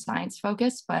Western science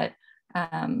focused, but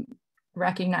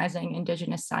recognizing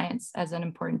Indigenous science as an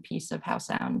important piece of Howe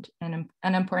Sound, and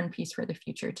an important piece for the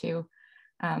future too.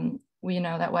 We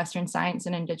know that Western science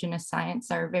and Indigenous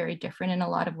science are very different in a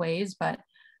lot of ways, but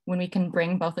when we can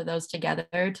bring both of those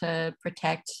together to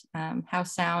protect Howe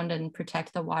Sound and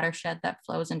protect the watershed that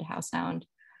flows into Howe Sound,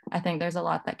 I think there's a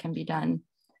lot that can be done.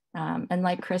 And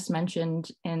like Chris mentioned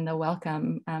in the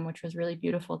welcome, which was really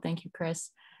beautiful, thank you, Chris.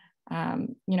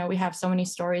 You know, we have so many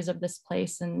stories of this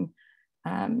place, and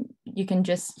you can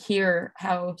just hear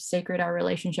how sacred our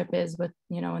relationship is with,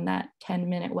 you know, in that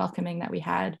 10-minute welcoming that we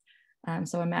had.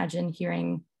 So imagine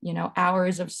hearing, you know,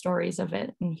 hours of stories of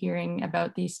it, and hearing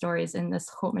about these stories in this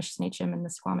Ho'omishnechim in the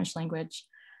Squamish language.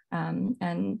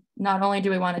 And not only do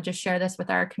we want to just share this with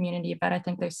our community, but I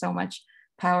think there's so much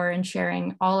power in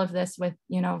sharing all of this with,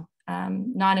 you know,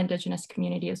 non-Indigenous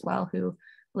community as well, who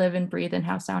live and breathe in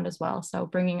Howe Sound as well. So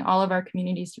bringing all of our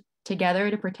communities together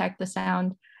to protect the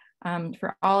sound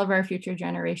for all of our future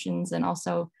generations, and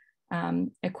also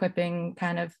equipping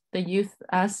kind of the youth,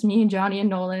 us, me, Johnny, and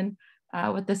Nolan,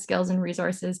 with the skills and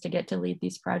resources to get to lead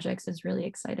these projects is really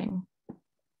exciting.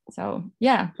 So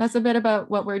yeah, that's a bit about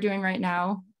what we're doing right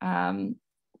now.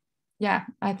 Yeah,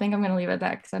 I think I'm going to leave it at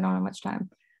that because I don't have much time.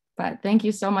 But thank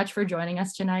you so much for joining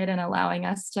us tonight and allowing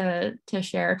us to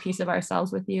share a piece of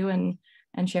ourselves with you, and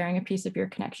sharing a piece of your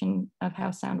connection of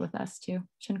Howe Sound with us too.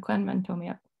 Shinkwen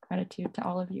Mantomiap. Gratitude to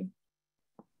all of you.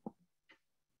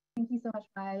 Thank you so much,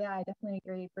 Maya. Yeah, I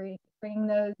definitely agree. Bringing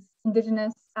those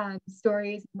Indigenous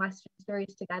stories, Western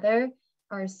stories together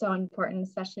are so important,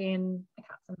 especially in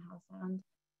Átl'ța7tsem Howe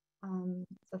Sound.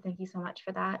 So thank you so much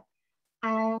for that.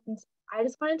 And I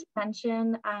just wanted to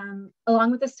mention,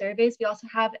 along with the surveys, we also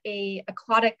have a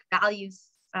aquatic values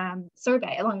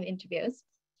survey along with interviews.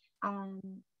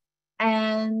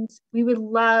 And we would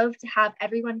love to have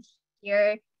everyone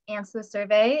here answer the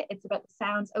survey. It's about the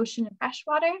sounds, ocean, and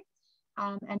freshwater.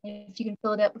 And if you can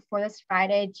fill it out before this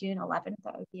Friday, June 11th,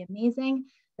 that would be amazing.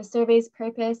 The survey's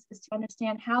purpose is to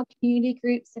understand how community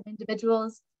groups and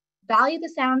individuals value the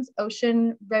sounds,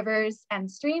 ocean, rivers, and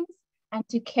streams, and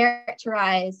to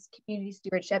characterize community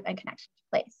stewardship and connection to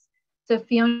place. So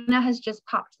Fiona has just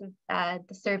popped the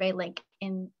survey link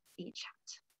in the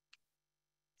chat.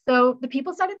 So the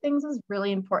people side of things is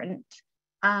really important,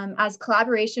 as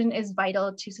collaboration is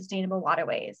vital to sustainable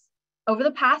waterways. Over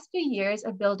the past few years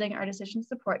of building our decision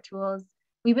support tools,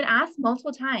 we've been asked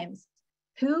multiple times,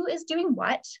 who is doing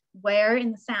what, where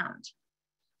in the sound?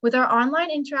 With our online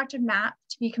interactive map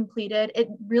to be completed, it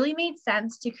really made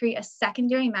sense to create a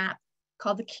secondary map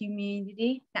called the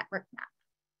Community Network Map.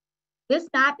 This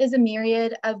map is a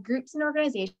myriad of groups and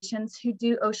organizations who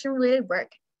do ocean-related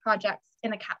work projects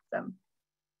in Átl'ța7tsem.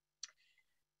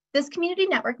 This community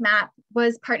network map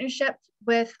was partnership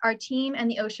with our team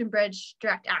and the Ocean Bridge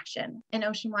Direct Action, an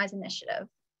Oceanwise initiative.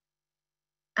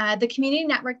 The community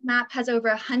network map has over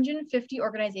 150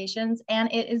 organizations,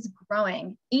 and it is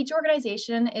growing. Each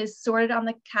organization is sorted on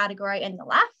the category in the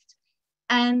left.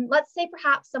 And let's say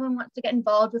perhaps someone wants to get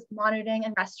involved with monitoring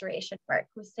and restoration work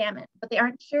with salmon, but they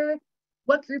aren't sure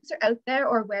what groups are out there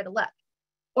or where to look.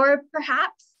 Or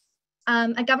perhaps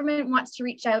a government wants to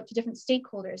reach out to different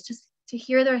stakeholders to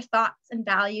hear their thoughts and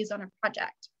values on a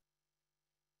project.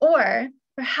 Or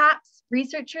perhaps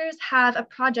researchers have a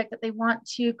project that they want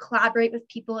to collaborate with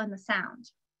people in the sound.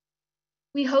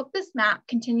 We hope this map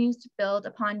continues to build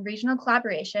upon regional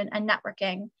collaboration and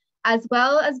networking as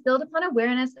well as build upon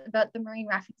awareness about the Marine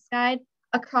Reference Guide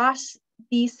across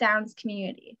the Sounds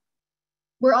community.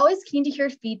 We're always keen to hear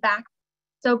feedback.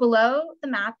 So below the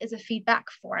map is a feedback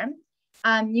form.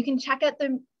 You can check out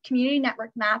the community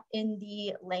network map in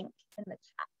the link in the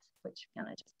chat, which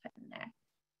Fiona just put in there.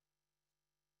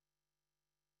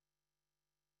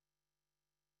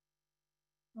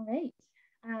 All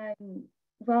right.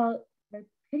 Well, we're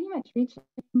pretty much reaching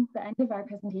the end of our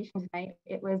presentation tonight.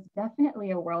 It was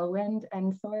definitely a whirlwind,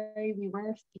 and sorry, we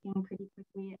were speaking pretty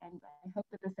quickly, and I hope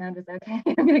that the sound is okay.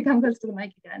 I'm going to come close to the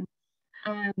mic again.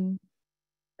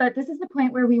 But this is the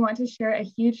point where we want to share a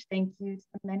huge thank you to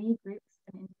the many groups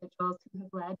and individuals who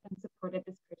have led and supported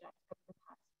this project over the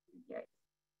past few years.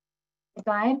 The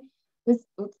guide was,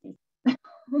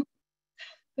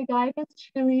 the guide was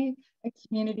truly a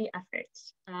community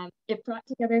effort. It brought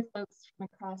together folks from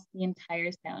across the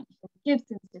entire sound, from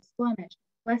Gibsons to Squamish,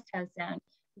 West Howe Sound,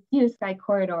 the Sea to Sky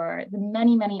Corridor, the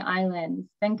many, many islands,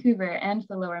 Vancouver, and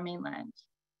the Lower Mainland.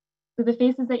 So the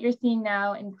faces that you're seeing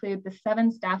now include the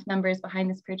 7 staff members behind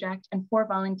this project and 4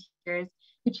 volunteers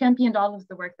who championed all of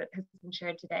the work that has been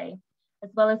shared today,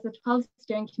 as well as the 12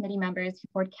 steering committee members who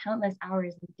poured countless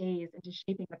hours and days into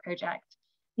shaping the project,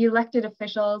 the elected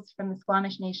officials from the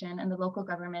Squamish Nation and the local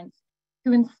governments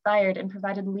who inspired and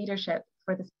provided leadership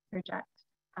for this project,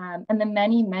 and the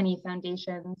many, many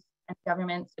foundations and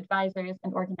governments, advisors,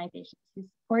 and organizations whose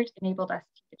support enabled us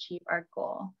to achieve our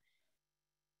goal.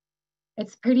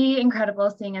 It's pretty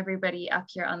incredible seeing everybody up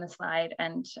here on the slide,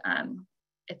 and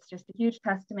it's just a huge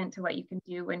testament to what you can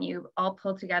do when you all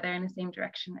pull together in the same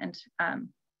direction and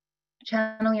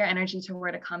channel your energy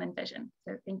toward a common vision.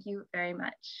 So thank you very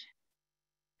much.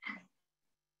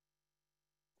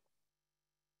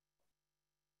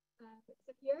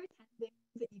 So here are 10 things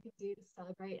that you can do to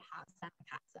celebrate Howe Sound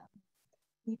Átl'ța7tsem.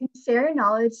 You can share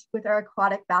knowledge with our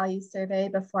aquatic values survey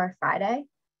before Friday.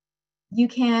 You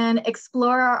can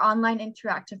explore our online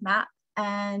interactive map,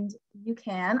 and you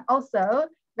can also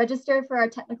register for our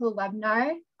technical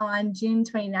webinar on June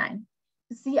 29.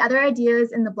 To see other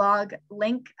ideas in the blog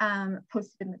link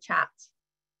posted in the chat.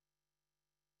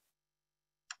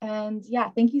 And yeah,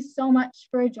 thank you so much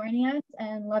for joining us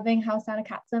and loving Howe Sound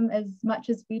Átl'ța7tsem as much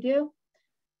as we do.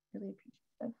 Really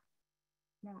appreciate it.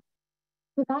 Yeah.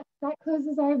 So that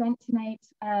closes our event tonight.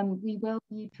 We will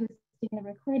be posting the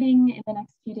recording in the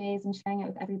next few days and sharing it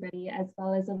with everybody, as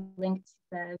well as a link to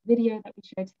the video that we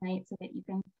shared tonight so that you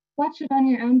can watch it on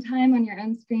your own time, on your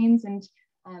own screens, and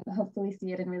hopefully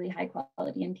see it in really high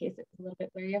quality in case it's a little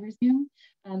bit blurry over Zoom.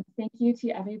 Thank you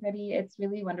to everybody. It's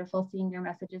really wonderful seeing your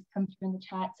messages come through in the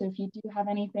chat. So if you do have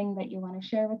anything that you want to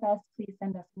share with us, please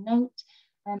send us a note.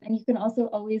 And you can also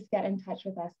always get in touch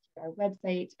with us through our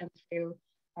website and through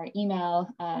our email.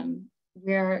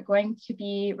 We're going to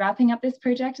be wrapping up this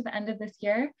project at the end of this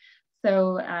year.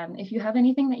 So if you have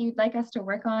anything that you'd like us to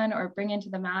work on or bring into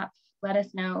the map, let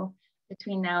us know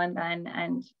between now and then,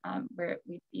 and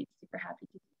we'd be super happy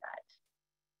to do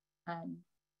that.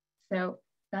 So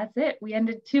that's it. We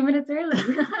ended 2 minutes early,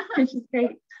 which is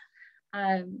great.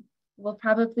 We'll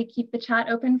probably keep the chat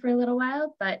open for a little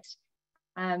while, but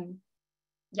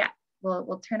yeah,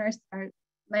 we'll turn our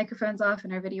microphones off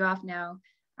and our video off now.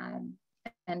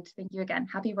 And thank you again.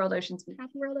 Happy World Oceans Week.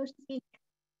 Happy World Oceans Week.